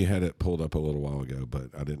 You had it pulled up a little while ago, but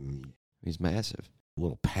I didn't. He's massive. A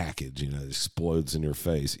little package, explodes in your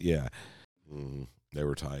face. Yeah. They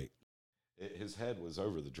were tight. His head was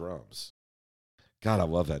over the drums. God, I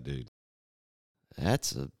love that dude.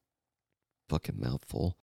 That's a fucking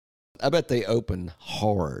mouthful. I bet they open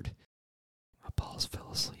hard. My balls fell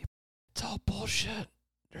asleep. It's all bullshit.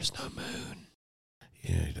 There's no moon.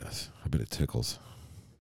 Yeah, he does. I bet it tickles.